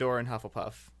Gryffindor and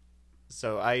Hufflepuff.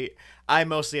 So I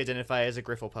mostly identify as a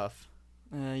Grifflepuff.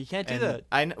 You can't do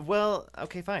And that. well,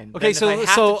 okay, fine. Okay, Then if I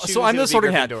have to choose, so I'm it the would be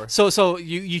Sorting Hat. Gryffindor. So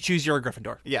you choose your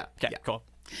Gryffindor. Yeah. Okay. Yeah. Cool.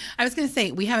 I was going to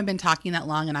say, we haven't been talking that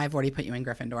long, and I've already put you in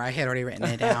Gryffindor. I had already written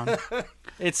it down. You're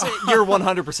 100%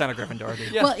 a Gryffindor,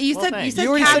 dude. Yeah. Well, you Well, said thanks. you You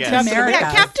already said said Captain Captain America.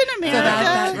 Yeah, Captain So America.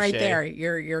 that right Touche. there,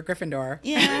 you're Gryffindor.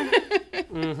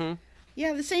 Yeah.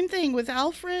 Yeah, the same thing with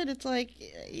Alfred. It's like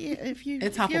if you're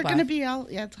Hufflepuff. going to be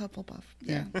it's Hufflepuff.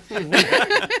 Yeah.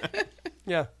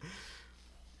 Yeah.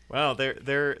 Well,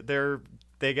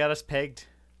 they got us pegged.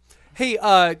 Hey,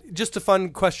 just a fun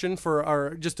question for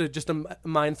our just a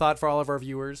mind thought for all of our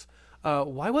viewers.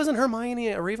 Why wasn't Hermione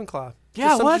a Ravenclaw? Yeah,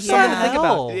 Just what something the to think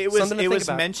hell? about. It Something to think was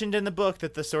about. mentioned in the book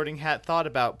that the Sorting Hat thought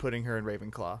about putting her in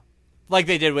Ravenclaw. Like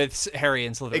they did with Harry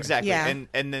and Slytherin. Exactly. Yeah.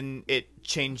 And then it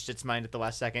changed its mind at the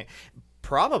last second,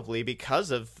 probably because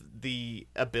of the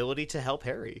ability to help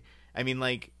Harry. I mean,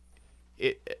 like,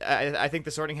 I think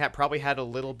the Sorting Hat probably had a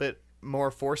little bit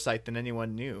more foresight than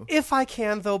anyone knew. If I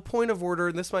can, though, point of order,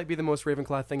 and this might be the most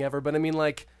Ravenclaw thing ever, but I mean,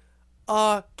 like,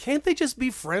 can't they just be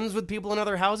friends with people in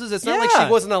other houses? It's not like Yeah.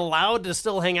 she wasn't allowed to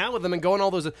still hang out with them and go in all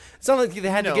those. It's not like they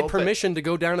had to No, get but- permission to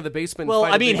go down to the basement. Well,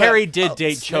 and fight I a mean, big- Harry did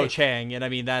date Cho snake. Chang, and I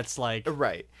mean that's like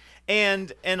Right.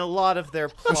 And a lot of their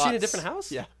Was plots... she in a different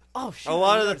house? yeah. Oh, shit. A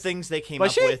lot of the things they came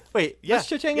Was up she? with... Wait, yeah, was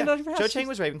Cho Chang in a different Cho house? Chang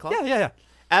was Ravenclaw. Yeah.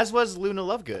 As was Luna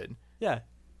Lovegood. Yeah.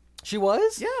 She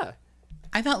was? Yeah.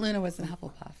 I thought Luna was in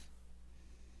Hufflepuff.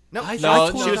 No, I she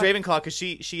thought- was Ravenclaw because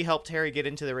she helped Harry get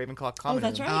into the Ravenclaw common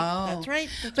room. Oh. That's right.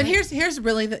 But here's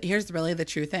really the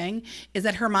true thing is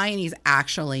that Hermione's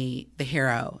actually the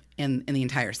hero in the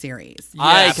entire series.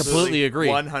 I absolutely. completely agree.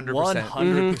 100%.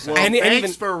 100%. Well, And thanks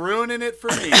even- for ruining it for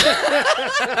me.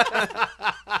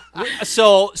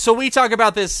 So we talk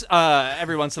about this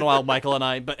every once in a while, Michael and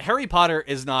I, but Harry Potter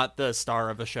is not the star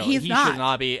of the show. He's he not. should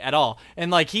not be at all.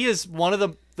 And like he is one of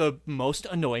the most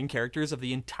annoying characters of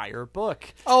the entire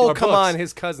book. Oh, Or come books. on.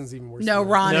 His cousin's even worse. No,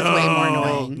 than Ron is way more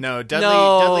annoying. No, Dudley.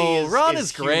 No, Dudley is Ron is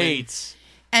is human. great.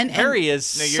 And Harry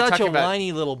is No, you're such a talking about-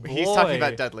 whiny little boy. He's talking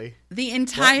about Dudley. the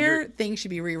entire thing should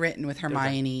be rewritten with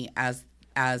Hermione as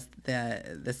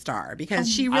the star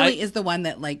because she really is the one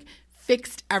that like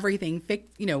fixed everything.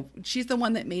 She's the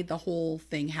one that made the whole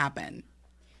thing happen.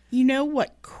 You know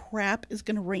what crap is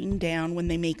going to rain down when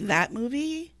they make that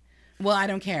movie? Well, I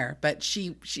don't care, but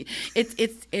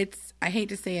it's I hate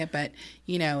to say it, but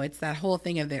it's that whole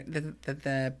thing of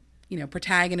the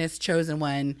protagonist chosen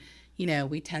one.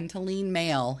 We tend to lean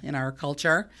male in our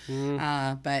culture,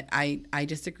 but I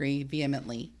disagree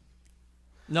vehemently.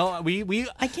 No,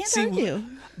 I can't argue.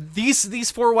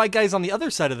 These four white guys on the other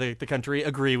side of the country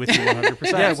agree with you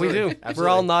 100%. Yeah, we do. Absolutely. We're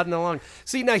all nodding along.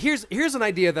 See, now here's an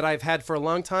idea that I've had for a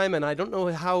long time, and I don't know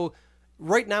how.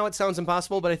 Right now, it sounds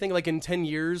impossible, but I think like in 10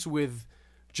 years, with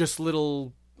just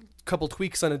little couple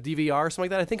tweaks on a DVR or something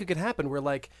like that, I think it could happen. Where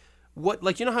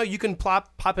how you can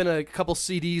pop in a couple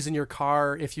CDs in your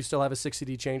car if you still have a 6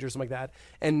 CD changer or something like that,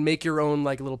 and make your own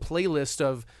like little playlist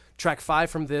of track 5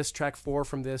 from this, track 4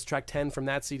 from this, track 10 from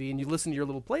that CD, and you listen to your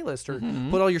little playlist or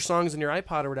put all your songs in your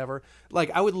iPod or whatever. Like,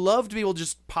 I would love to be able to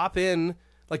just pop in,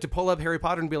 like to pull up Harry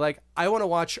Potter and be like, I want to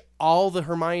watch all the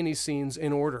Hermione scenes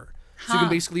in order. So you can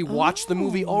basically watch the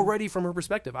movie already from her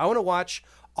perspective. I want to watch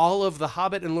all of The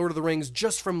Hobbit and Lord of the Rings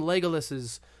just from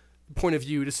Legolas's point of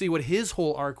view to see what his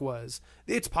whole arc was.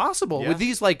 It's possible with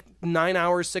these like 9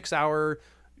 hour, 6 hour,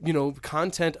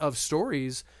 content of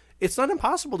stories. It's not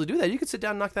impossible to do that. You could sit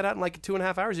down and knock that out in like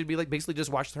 2.5 hours. You'd be like basically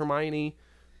just watch the Hermione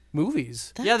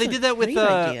movies. That's they did that with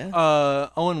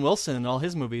Owen Wilson and all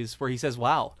his movies where he says,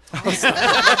 wow.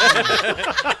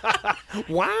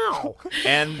 Wow.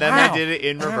 And then they did it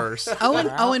in reverse.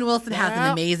 Owen Wilson has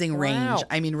an amazing range.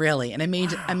 I mean, really, an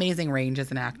amazing range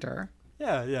as an actor.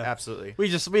 Yeah. Absolutely.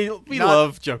 We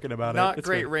love joking about it. Not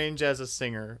great range as a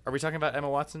singer. Are we talking about Emma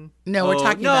Watson? No, we're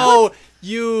talking about...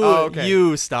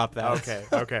 You stop that.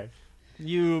 Okay.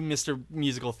 You, Mr.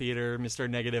 Musical Theater, Mr.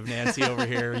 Negative Nancy over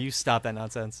here, you stop that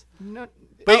nonsense. No.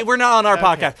 Wait, we're not on our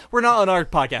podcast. We're not on our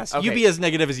podcast. Okay. You be as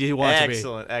negative as you want to be.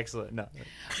 Excellent. No.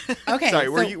 Okay, Sorry,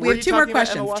 so were we have you two more talking about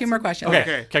questions. Emma Two more Watson?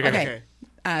 questions. Okay.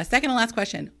 Second and last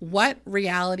question. What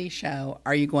reality show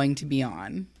are you going to be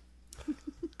on?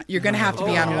 You're going to have to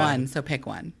be on one, so pick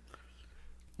one.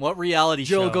 What reality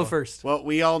show? Jill, go first. Well,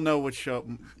 we all know which show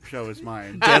is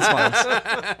mine. Dance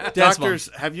Moms. Doctors,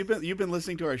 have you've been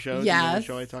listening to our shows? Yes. You know the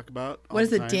show I talk about. What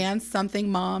is it? Dance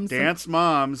something moms? Dance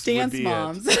Moms. Dance would be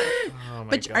Moms. It. Oh my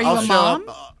But God. are you a mom?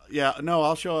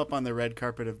 I'll show up on the red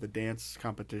carpet of the dance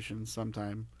competition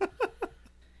sometime.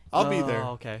 I'll be there.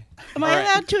 Okay. Am I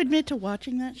allowed to admit to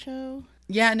watching that show?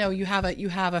 Yeah, no, you have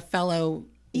a fellow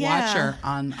watcher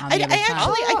on the other side.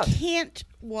 I can't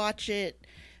watch it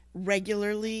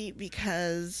regularly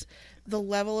because the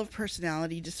level of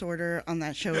personality disorder on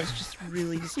that show is just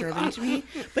really disturbing to me.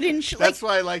 But that's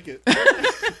why I like it.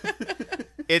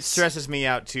 It stresses me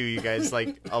out too, you guys,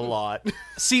 like a lot.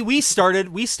 See, we started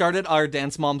our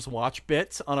Dance Moms watch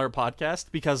bit on our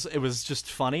podcast because it was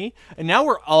just funny, and now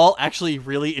we're all actually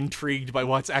really intrigued by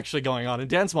what's actually going on in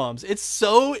Dance Moms. It's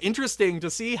so interesting to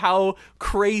see how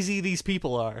crazy these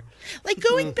people are. like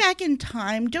going back in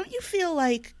time, don't you feel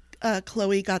like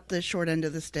Chloe got the short end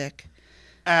of the stick?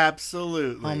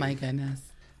 Absolutely. Oh my goodness.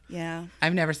 Yeah.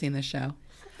 I've never seen this show.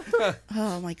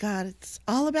 Oh my God, it's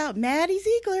all about Maddie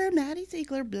Ziegler,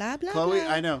 blah, blah, Chloe, blah.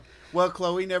 I know. Well,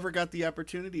 Chloe never got the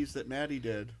opportunities that Maddie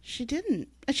did. She didn't.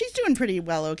 She's doing pretty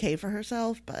well okay for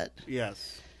herself, but...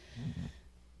 Yes.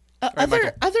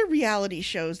 Other reality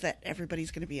shows that everybody's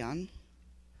going to be on.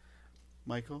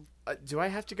 Michael? Do I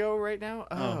have to go right now?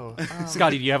 Oh.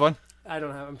 Scotty, do you have one? I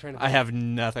don't have. I'm trying to. I have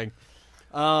nothing.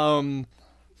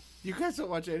 You guys don't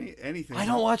watch anything. I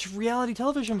don't watch reality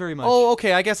television very much. Oh,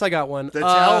 okay. I guess I got one.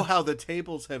 Tell how the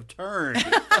tables have turned.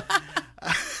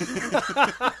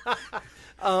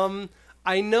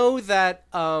 I know that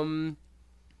Ben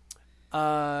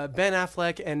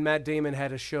Affleck and Matt Damon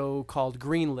had a show called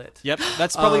Greenlit. Yep,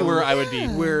 that's probably where I would be.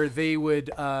 Where they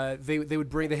would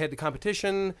they had the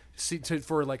competition for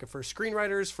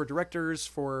screenwriters, for directors,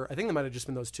 for I think they might have just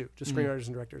been those two, just screenwriters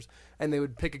and directors, and they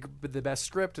would pick the best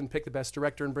script and pick the best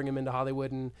director and bring him into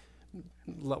Hollywood and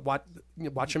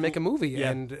watch him make a movie.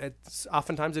 Yeah. And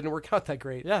oftentimes it didn't work out that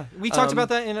great. Yeah, we talked about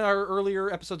that in our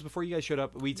earlier episodes before you guys showed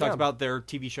up. We talked about their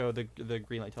TV show, the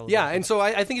Greenlight Television. Yeah, and so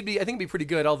I think it'd be pretty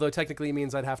good. Although technically it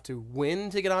means I'd have to win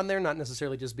to get on there, not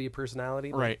necessarily just be a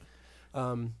personality. Right.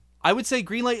 I would say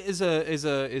Greenlight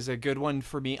is a good one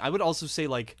for me. I would also say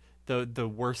like the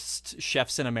worst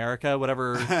chefs in America,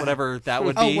 whatever that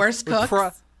would be. Oh, worst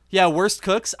cooks. Yeah, worst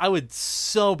cooks. I would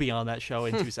so be on that show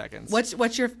in 2 seconds.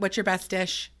 What's your best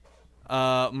dish?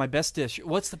 My best dish.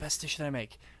 What's the best dish that I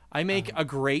make? I make a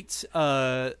great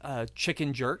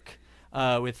chicken jerk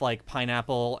with like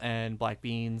pineapple and black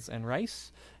beans and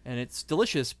rice, and it's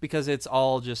delicious because it's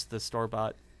all just the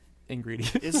store-bought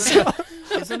ingredients.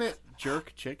 Isn't it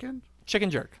jerk chicken? Chicken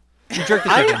jerk. You jerk the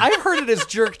chicken. I've heard it as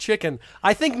jerk chicken.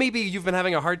 I think maybe you've been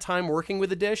having a hard time working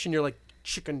with a dish, and you're like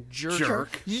chicken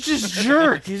jerk. You just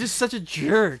jerk. You're just such a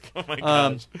jerk. Oh my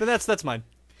gosh. But that's mine.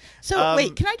 So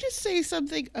wait, can I just say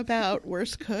something about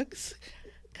Worst Cooks?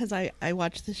 Because I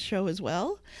watched this show as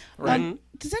well. Right.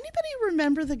 Does anybody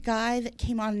remember the guy that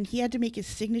came on and he had to make his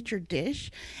signature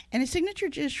dish? And his signature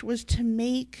dish was to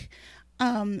make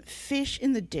fish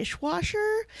in the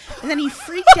dishwasher. And then he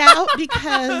freaked out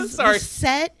because the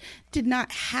set did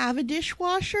not have a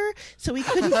dishwasher. So he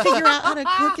couldn't figure out how to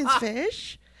cook his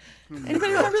fish.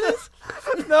 Anybody remember this?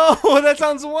 No, that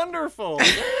sounds wonderful.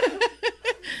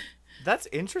 That's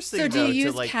interesting. So do you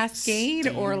use to, Cascade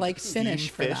or Finish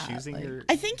for fish that? using your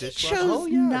I think he dishwasher? chose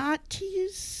not to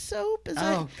use soap.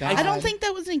 God. I don't think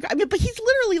that was. But he's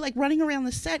literally running around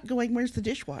the set, going, "Where's the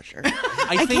dishwasher?"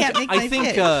 I can't make my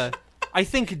fish. I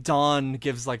think Dawn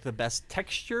gives the best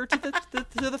texture to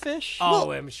the fish.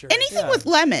 I'm sure. Anything with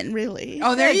lemon, really.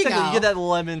 Oh, there you exactly. go. You get that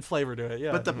lemon flavor to it.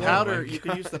 Yeah. But the powder, you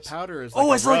can use the powder as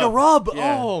it's like a rub.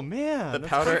 Yeah. Oh man, The that's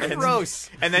powder fucking and gross.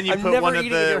 And then you I'm put never one of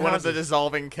eating at your the houses.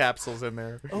 dissolving capsules in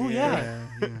there. Oh yeah.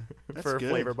 For a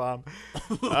good. flavor bomb.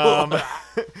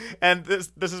 And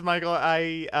this is Michael.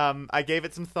 I gave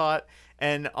it some thought,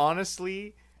 and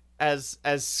honestly, as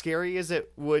scary as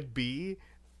it would be,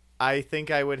 I think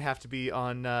I would have to be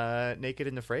on Naked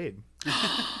and Afraid.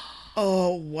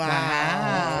 Oh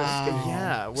wow!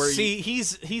 Yeah, where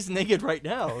he's naked right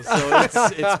now, so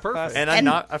it's perfect. and I'm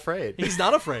not afraid. He's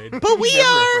not afraid. But we Never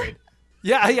are. afraid.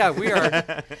 Yeah, we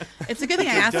are. It's a good thing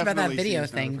I asked about that definitely video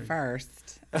seems not thing afraid. first.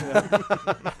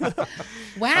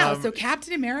 Wow, so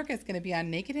Captain America is going to be on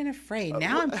Naked and Afraid.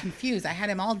 Now I'm confused. I had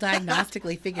him all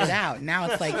diagnostically figured out. Now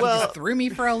it's like he just threw me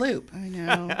for a loop. I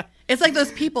know. It's like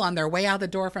those people on their way out the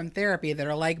door from therapy that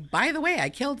are like, by the way, I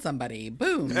killed somebody.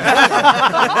 Boom. See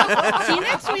you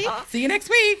next week. See you next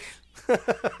week.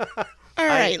 All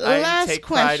right, I last take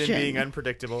pride question. in being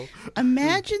unpredictable.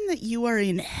 Imagine that you are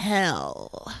in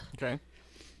hell. Okay.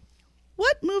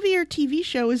 What movie or TV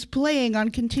show is playing on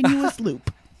continuous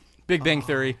loop? Big Bang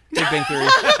Theory. Big Bang Theory.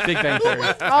 Big Bang Theory.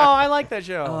 Oh, I like that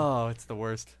show. Oh, it's the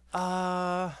worst.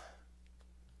 Oh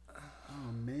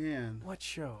man, What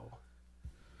show?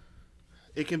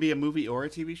 it can be a movie or a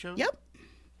TV show. Yep.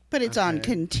 But it's on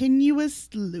continuous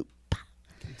loop.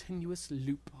 Continuous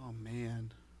loop. Oh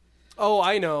man. Oh,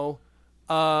 I know.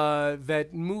 That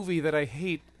movie that I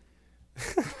hate.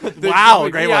 Wow,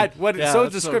 great one. Yeah, so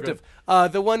descriptive.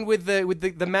 The one with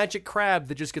the magic crab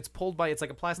that just gets pulled by. It's like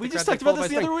a plastic. We just crab talked that about this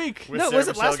the pulled other by a week. With No, Sarah was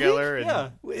it last Michelle Gellar week?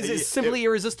 and- Yeah. Is it Simply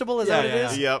Irresistible? Is that what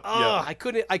it is? Yep. I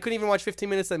couldn't even watch 15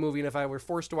 minutes of that movie, and if I were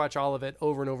forced to watch all of it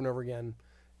over and over and over again,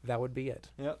 that would be it.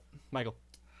 Yep. Michael.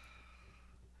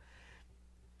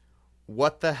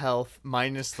 What the health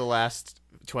minus the last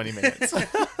 20 minutes.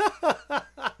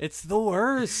 It's the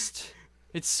worst.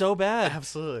 It's so bad.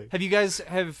 Absolutely. Have you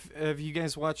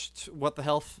guys watched What the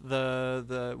Health,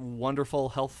 the wonderful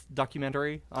health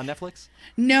documentary on Netflix?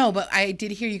 No, but I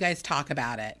did hear you guys talk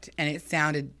about it, and it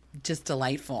sounded just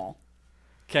delightful.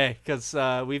 Okay, because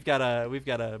we've got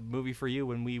a movie for you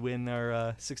when we win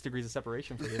our 6 degrees of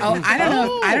separation for you. Oh, I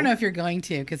don't know if you're going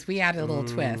to, because we added a little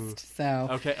twist. So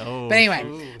Okay. Oh. But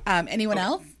anyway, anyone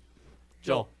else?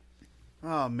 Joel.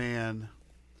 Oh man.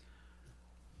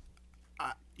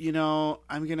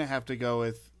 I'm gonna have to go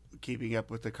with Keeping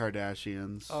Up with the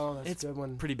Kardashians. Oh, that's It's a good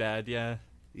one. pretty bad. Yeah.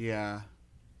 Yeah.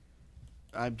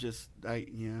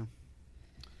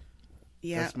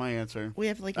 Yeah. That's my answer. We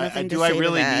have nothing to do say I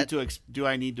really to that. need to? Do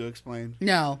I need to explain?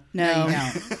 No. You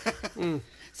don't.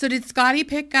 So did Scotty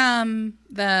pick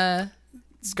the?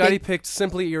 Scotty picked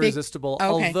Simply Irresistible, okay.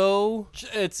 although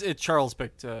It's Charles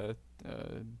picked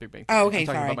Big Bang Theory. Oh, okay, I'm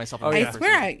talking sorry. about myself. I yeah.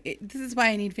 swear, this is why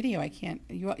I need video. I can't.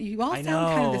 You all I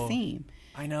sound kind of the know. same.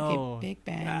 I know. Okay, Big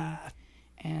Bang,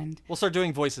 and We'll start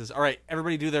doing voices. All right,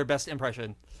 everybody do their best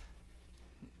impression.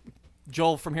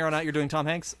 Joel, from here on out, you're doing Tom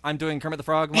Hanks. I'm doing Kermit the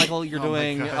Frog. Michael, you're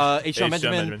doing H. John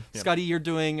Benjamin. Benjamin, yep. Scotty, you're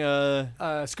doing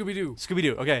Scooby-Doo.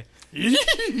 Scooby-Doo. Okay.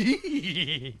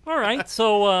 All right,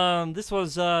 so this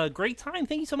was a great time.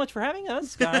 Thank you so much for having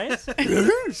us, guys.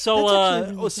 So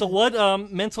what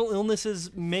mental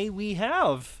illnesses may we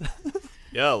have?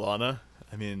 Yeah, Lana.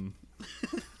 I mean,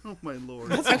 Oh my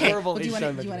lord. okay. horrible Well, do you H.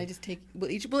 want John to just take?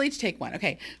 We'll each take one.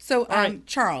 Okay. So, right.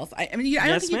 Charles, I don't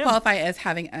Yes, think you ma'am. qualify as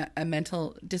having a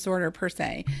mental disorder per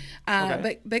se,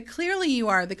 but clearly you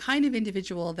are the kind of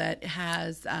individual that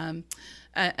has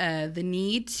the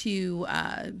need to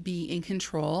be in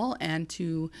control and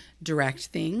to direct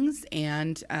things,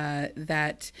 and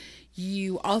that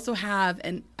you also have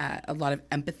a lot of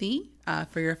empathy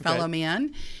for your fellow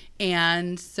man.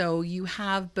 And so you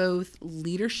have both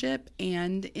leadership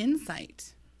and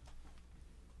insight.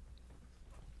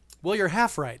 Well, you're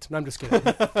half right. No, I'm just kidding.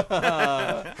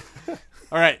 All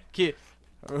right,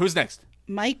 who's next?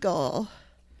 Mikeal.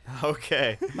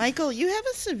 Okay. Mikeal, you have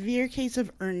a severe case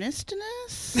of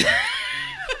earnestness.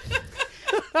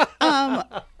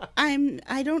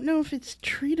 I don't know if it's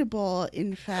treatable,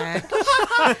 in fact.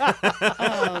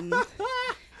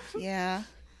 Yeah,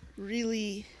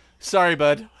 really. Sorry,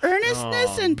 bud.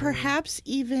 Earnestness and perhaps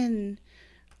even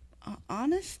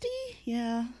honesty.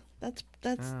 Yeah, that's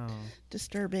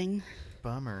disturbing.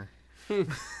 Bummer.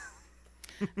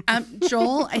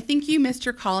 Joel, I think you missed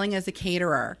your calling as a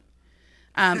caterer.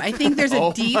 I think there's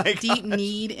a deep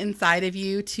need inside of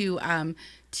you to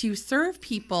serve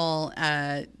people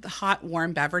hot,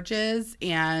 warm beverages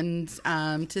and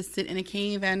to sit in a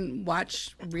cave and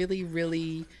watch really,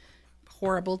 really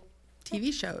horrible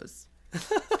TV shows.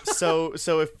 So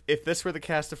if this were the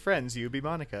cast of Friends, you'd be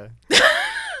Monica.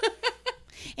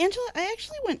 Angela, I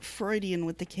actually went Freudian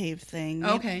with the cave thing.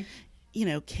 Okay. You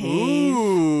know, cave.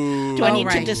 Ooh. Do I need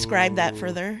to describe that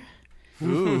further?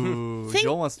 Ooh.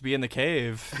 Joel wants to be in the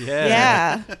cave. Yeah.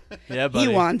 Yeah. Yeah, buddy.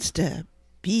 He wants to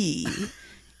be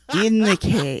in the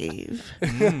cave.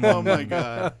 Oh my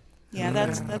god. Yeah,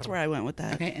 that's where I went with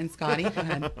that. Okay, and Scotty, go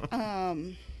ahead.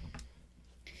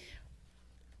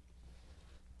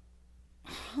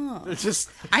 It's just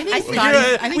I think we Scotty.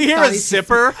 hear a, I think we hear a Scotty's too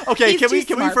zipper. Okay, he's can we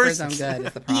too smart first? for his own good?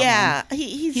 Is the problem. Yeah,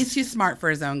 he's too smart for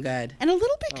his own good. and a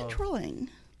little bit controlling.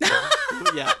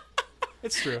 Yeah,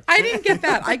 it's true. I didn't get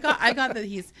that. I got that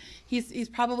he's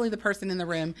probably the person in the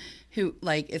room who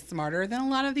like is smarter than a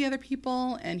lot of the other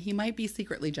people, and he might be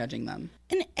secretly judging them.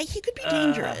 And he could be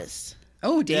dangerous.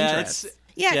 Oh, dangerous!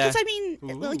 Yeah, Yeah. because I mean,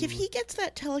 like if he gets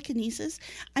that telekinesis,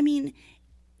 I mean,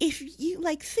 if you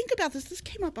like think about this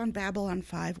came up on Babylon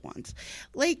 5 once.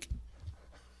 Like,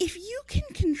 if you can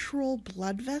control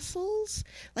blood vessels,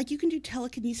 like you can do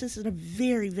telekinesis at a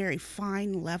very, very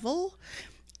fine level,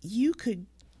 you could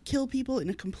kill people in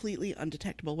a completely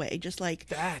undetectable way. Just like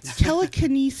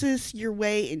telekinesis your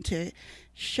way into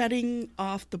shutting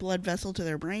off the blood vessel to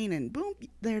their brain, and boom,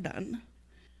 they're done.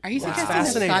 Are you suggesting that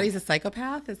Fascinating. Scotty's a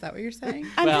psychopath? Is that what you're saying?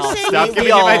 I'm Well, just saying. stop we giving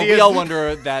him all ideas.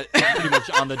 wonder that pretty much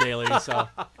on the daily. So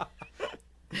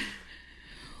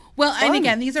Well, and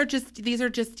again, these are just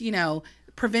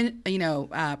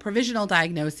provisional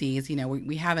diagnoses. You know,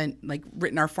 we haven't like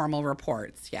written our formal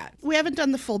reports yet. We haven't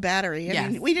done the full battery. I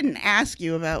Yes. mean, we didn't ask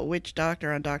you about which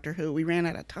doctor on Doctor Who. We ran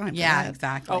out of time. Yeah, for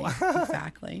that. exactly.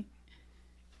 Exactly.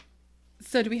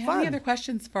 So, do we have any other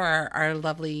questions for our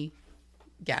lovely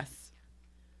guests?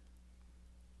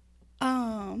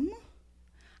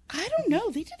 I don't know.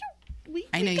 They did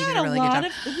I know we you got did a really good lot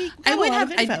job. of. We got I a would lot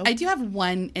have. of info. I do have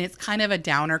one, and it's kind of a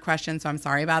downer question, so I'm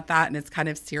sorry about that, and it's kind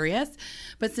of serious.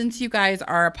 But since you guys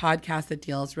are a podcast that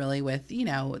deals really with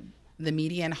the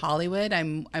media in Hollywood,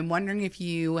 I'm wondering if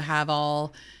you have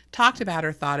all talked about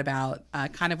or thought about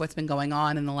kind of what's been going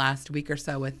on in the last week or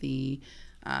so with the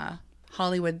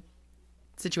Hollywood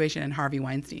situation and Harvey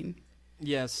Weinstein.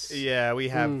 yes. Yeah, we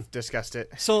have discussed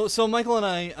it. So Mikeal and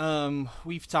I,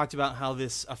 we've talked about how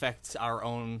this affects our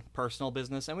own personal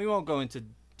business, and we won't go into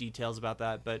details about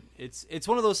that. But it's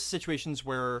one of those situations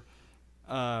where,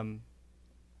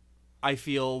 I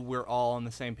feel we're all on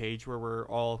the same page, where we're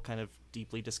all kind of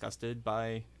deeply disgusted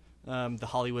by the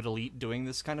Hollywood elite doing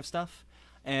this kind of stuff.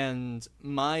 And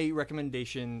my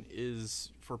recommendation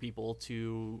is for people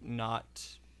to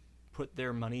not put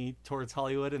their money towards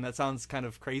Hollywood, and that sounds kind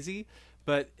of crazy.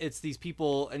 But it's these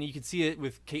people, and you can see it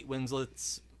with Kate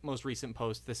Winslet's most recent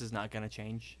post, this is not going to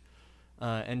change.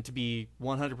 And to be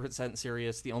 100%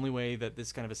 serious, the only way that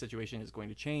this kind of a situation is going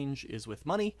to change is with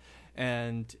money.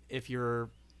 And if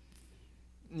you're,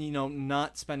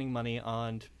 not spending money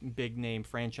on big name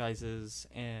franchises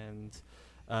and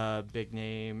big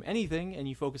name anything, and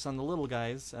you focus on the little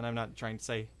guys, and I'm not trying to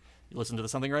say you listen to the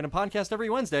Something Right podcast every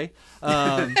Wednesday.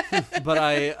 But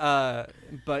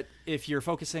if you're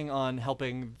focusing on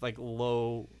helping like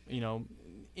low,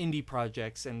 indie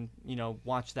projects and,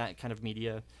 watch that kind of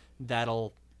media,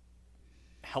 that'll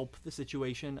help the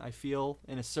situation, I feel,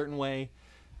 in a certain way.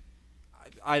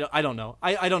 I don't know.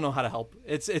 I don't know how to help.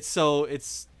 It's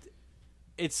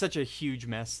such a huge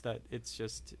mess that it's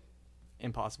just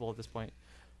impossible at this point.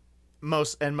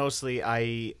 Mostly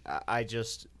I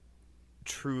just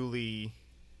truly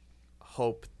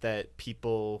hope that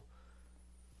people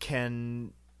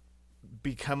can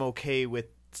become okay with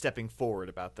stepping forward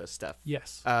about this stuff.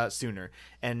 Yes. Sooner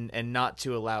and not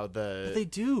to allow But they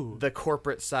do. the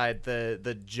corporate side,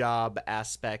 the job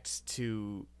aspects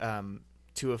to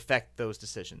affect those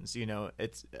decisions.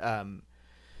 It's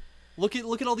Look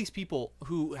at all these people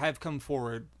who have come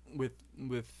forward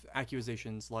with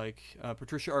accusations like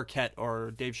Patricia Arquette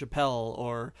or Dave Chappelle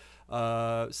or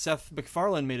Seth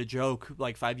MacFarlane made a joke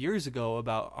like 5 years ago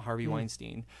about Harvey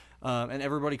Weinstein, and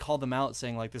everybody called them out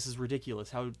saying like, this is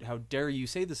ridiculous. How dare you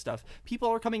say this stuff? People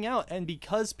are coming out, and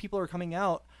because people are coming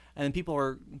out and people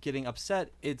are getting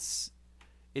upset, it's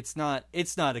not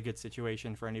a good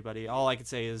situation for anybody. All I could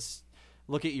say is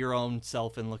look at your own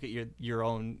self and look at your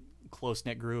own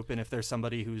close-knit group, and if there's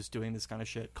somebody who's doing this kind of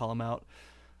shit, call them out.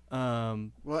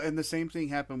 Well, and the same thing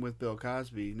happened with Bill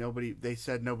Cosby. They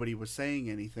said nobody was saying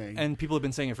anything, And people have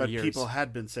been saying it for but years. people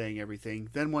had been saying everything.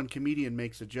 Then one comedian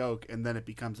makes a joke, and then it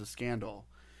becomes a scandal.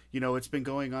 It's been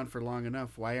going on for long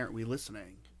enough. Why aren't we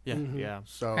listening? Yeah. Yeah.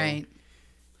 So Right.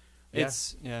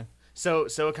 It's yeah. So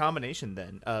a combination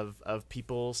then of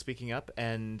people speaking up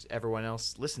and everyone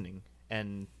else listening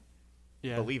and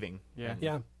Yeah. believing. Yeah. And,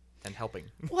 Yeah. and helping.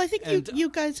 Well, I think And- you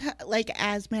guys,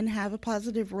 as men, have a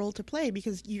positive role to play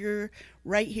because you're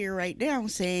right here, right now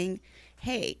saying,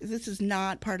 hey, this is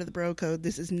not part of the bro code.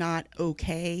 This is not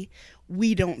okay.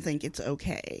 We don't think it's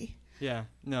okay. Yeah,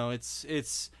 no, it's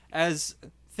as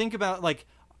think about like,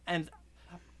 and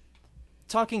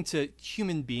talking to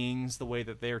human beings the way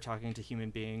that they are talking to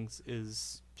human beings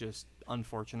is just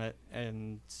unfortunate,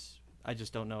 and I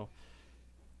just don't know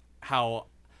how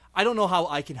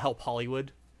I can help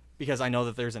Hollywood because I know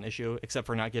that there's an issue, except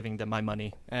for not giving them my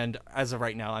money. And as of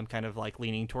right now, I'm kind of like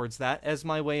leaning towards that as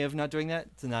my way of not doing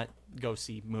that, to not go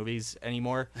see movies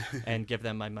anymore and give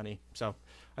them my money. So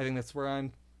I think that's where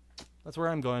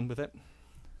I'm going with it.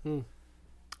 Well,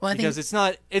 I Because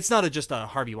think it's not just a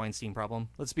Harvey Weinstein problem.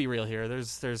 Let's be real here.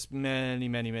 There's many oh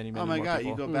my more God,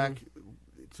 people. you go back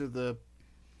to the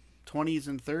 20s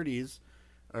and 30s,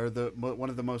 or one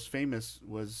of the most famous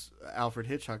was Alfred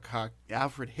Hitchcock and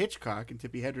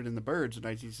Tippi Hedren in The Birds in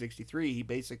 1963. He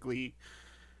basically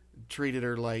treated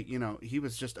her like, he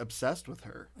was just obsessed with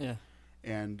her. Yeah.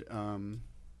 And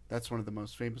that's one of the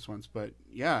most famous ones. But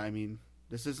yeah, I mean,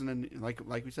 this isn't like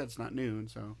we said, it's not new, and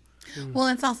so. well,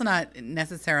 it's also not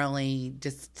necessarily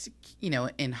just,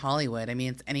 in Hollywood. I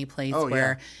mean, it's any place Oh,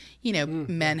 where,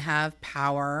 men have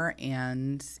power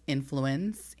and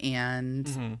influence,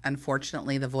 and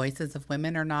unfortunately, the voices of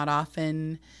women are not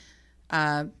often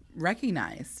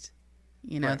recognized.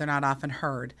 Right. They're not often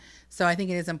heard. So I think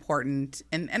it is important,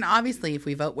 and obviously, if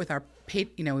we vote with our,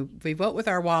 if we vote with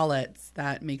our wallets,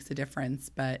 that makes a difference.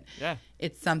 But Yeah.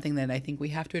 it's something that I think we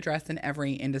have to address in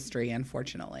every industry,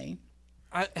 unfortunately.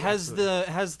 Has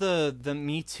the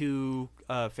Me Too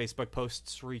Facebook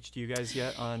posts reached you guys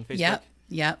yet on Facebook?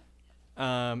 Yep.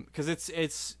 Because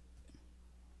it's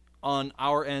on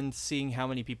our end, seeing how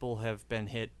many people have been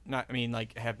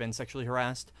have been sexually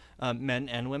harassed, men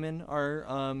and women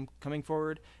are coming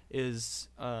forward, is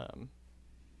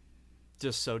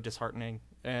just so disheartening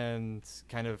and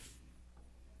kind of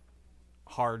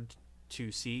hard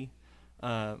to see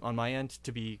on my end,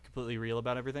 to be completely real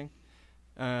about everything.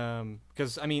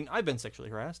 Because I've been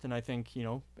sexually harassed, and I think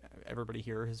everybody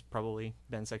here has probably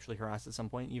been sexually harassed at some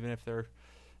point, even if they're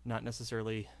not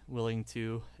necessarily willing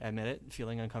to admit it,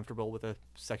 feeling uncomfortable with a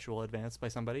sexual advance by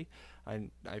somebody. I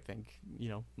think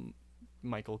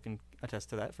Mikeal can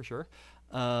attest to that for sure.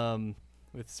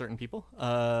 With certain people,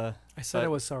 I said I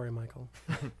was sorry, Mikeal.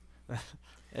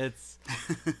 it's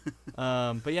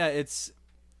but yeah, it's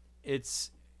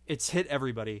hit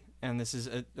everybody, and this is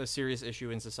a serious issue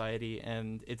in society,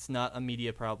 and it's not a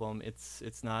media problem.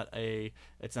 It's not a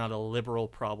liberal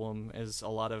problem, as a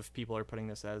lot of people are putting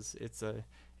this as. It's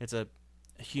a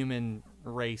human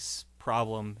race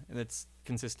problem that's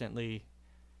consistently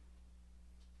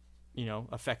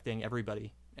affecting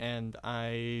everybody, and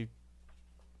I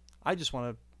just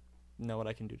want to know what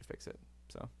I can do to fix it.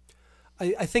 So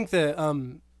I think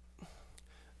the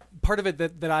part of it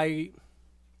that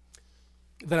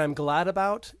I'm glad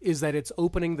about is that it's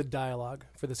opening the dialogue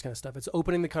for this kind of stuff. It's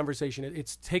opening the conversation.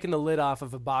 It's taking the lid off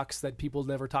of a box that people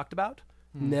never talked about,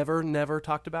 never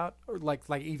talked about, or like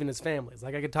even as families.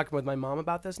 Like I could talk with my mom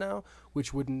about this now,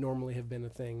 which wouldn't normally have been a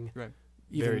thing right.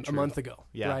 even a month ago.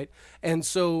 Yeah. Right. And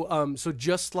so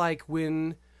just like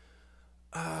when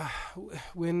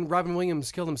Robin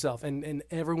Williams killed himself and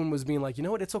everyone was being like,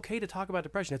 it's okay to talk about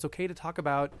depression. It's okay to talk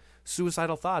about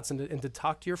suicidal thoughts and to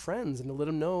talk to your friends and to let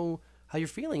them know how you're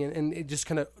feeling. And it just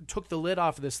kind of took the lid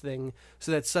off of this thing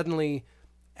so that suddenly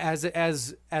as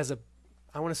a,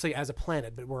 I want to say as a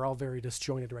planet, but we're all very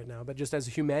disjointed right now, but just as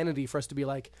a humanity, for us to be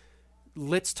like,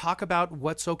 let's talk about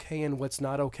what's okay and what's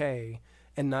not okay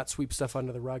and not sweep stuff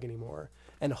under the rug anymore.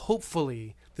 And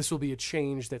hopefully this will be a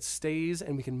change that stays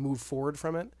and we can move forward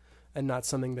from it and not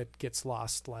something that gets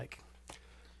lost like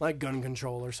gun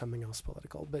control or something else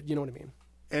political. But you know what I mean?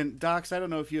 And docs, I don't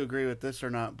know if you agree with this or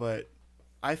not, but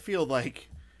I feel like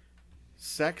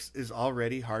sex is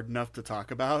already hard enough to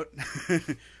talk about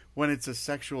when it's a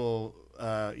sexual,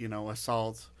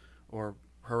 assault or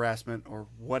harassment or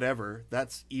whatever.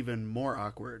 That's even more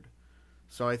awkward.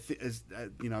 So I think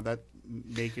that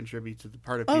may contribute to the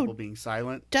part of people being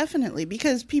silent. Definitely,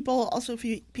 because people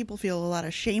feel a lot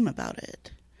of shame about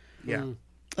it. Yeah.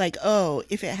 Like, oh,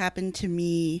 if it happened to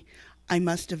me, I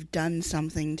must have done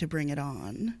something to bring it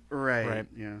on. Right.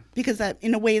 Yeah. Because that,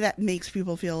 in a way, that makes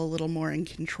people feel a little more in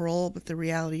control. But the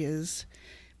reality is,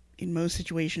 in most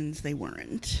situations, they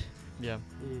weren't. Yeah.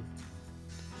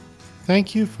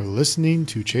 Thank you for listening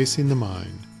to Chasing the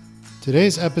Mind.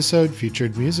 Today's episode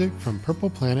featured music from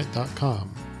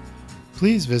purpleplanet.com.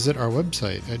 Please visit our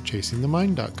website at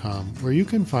chasingthemind.com, where you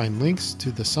can find links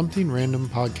to the Something Random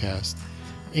podcast,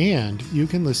 and you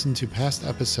can listen to past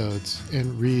episodes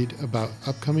and read about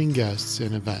upcoming guests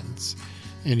and events.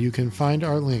 And you can find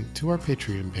our link to our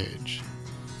Patreon page.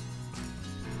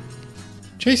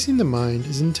 Chasing the Mind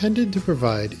is intended to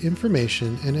provide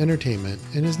information and entertainment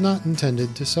and is not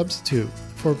intended to substitute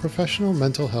for professional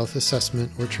mental health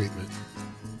assessment or treatment.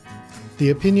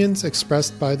 The opinions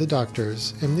expressed by the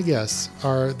doctors and the guests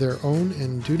are their own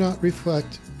and do not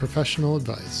reflect professional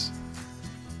advice.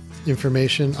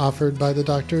 Information offered by the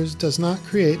doctors does not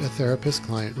create a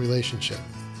therapist-client relationship.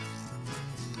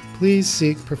 Please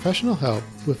seek professional help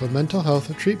with a mental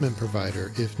health treatment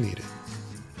provider if needed.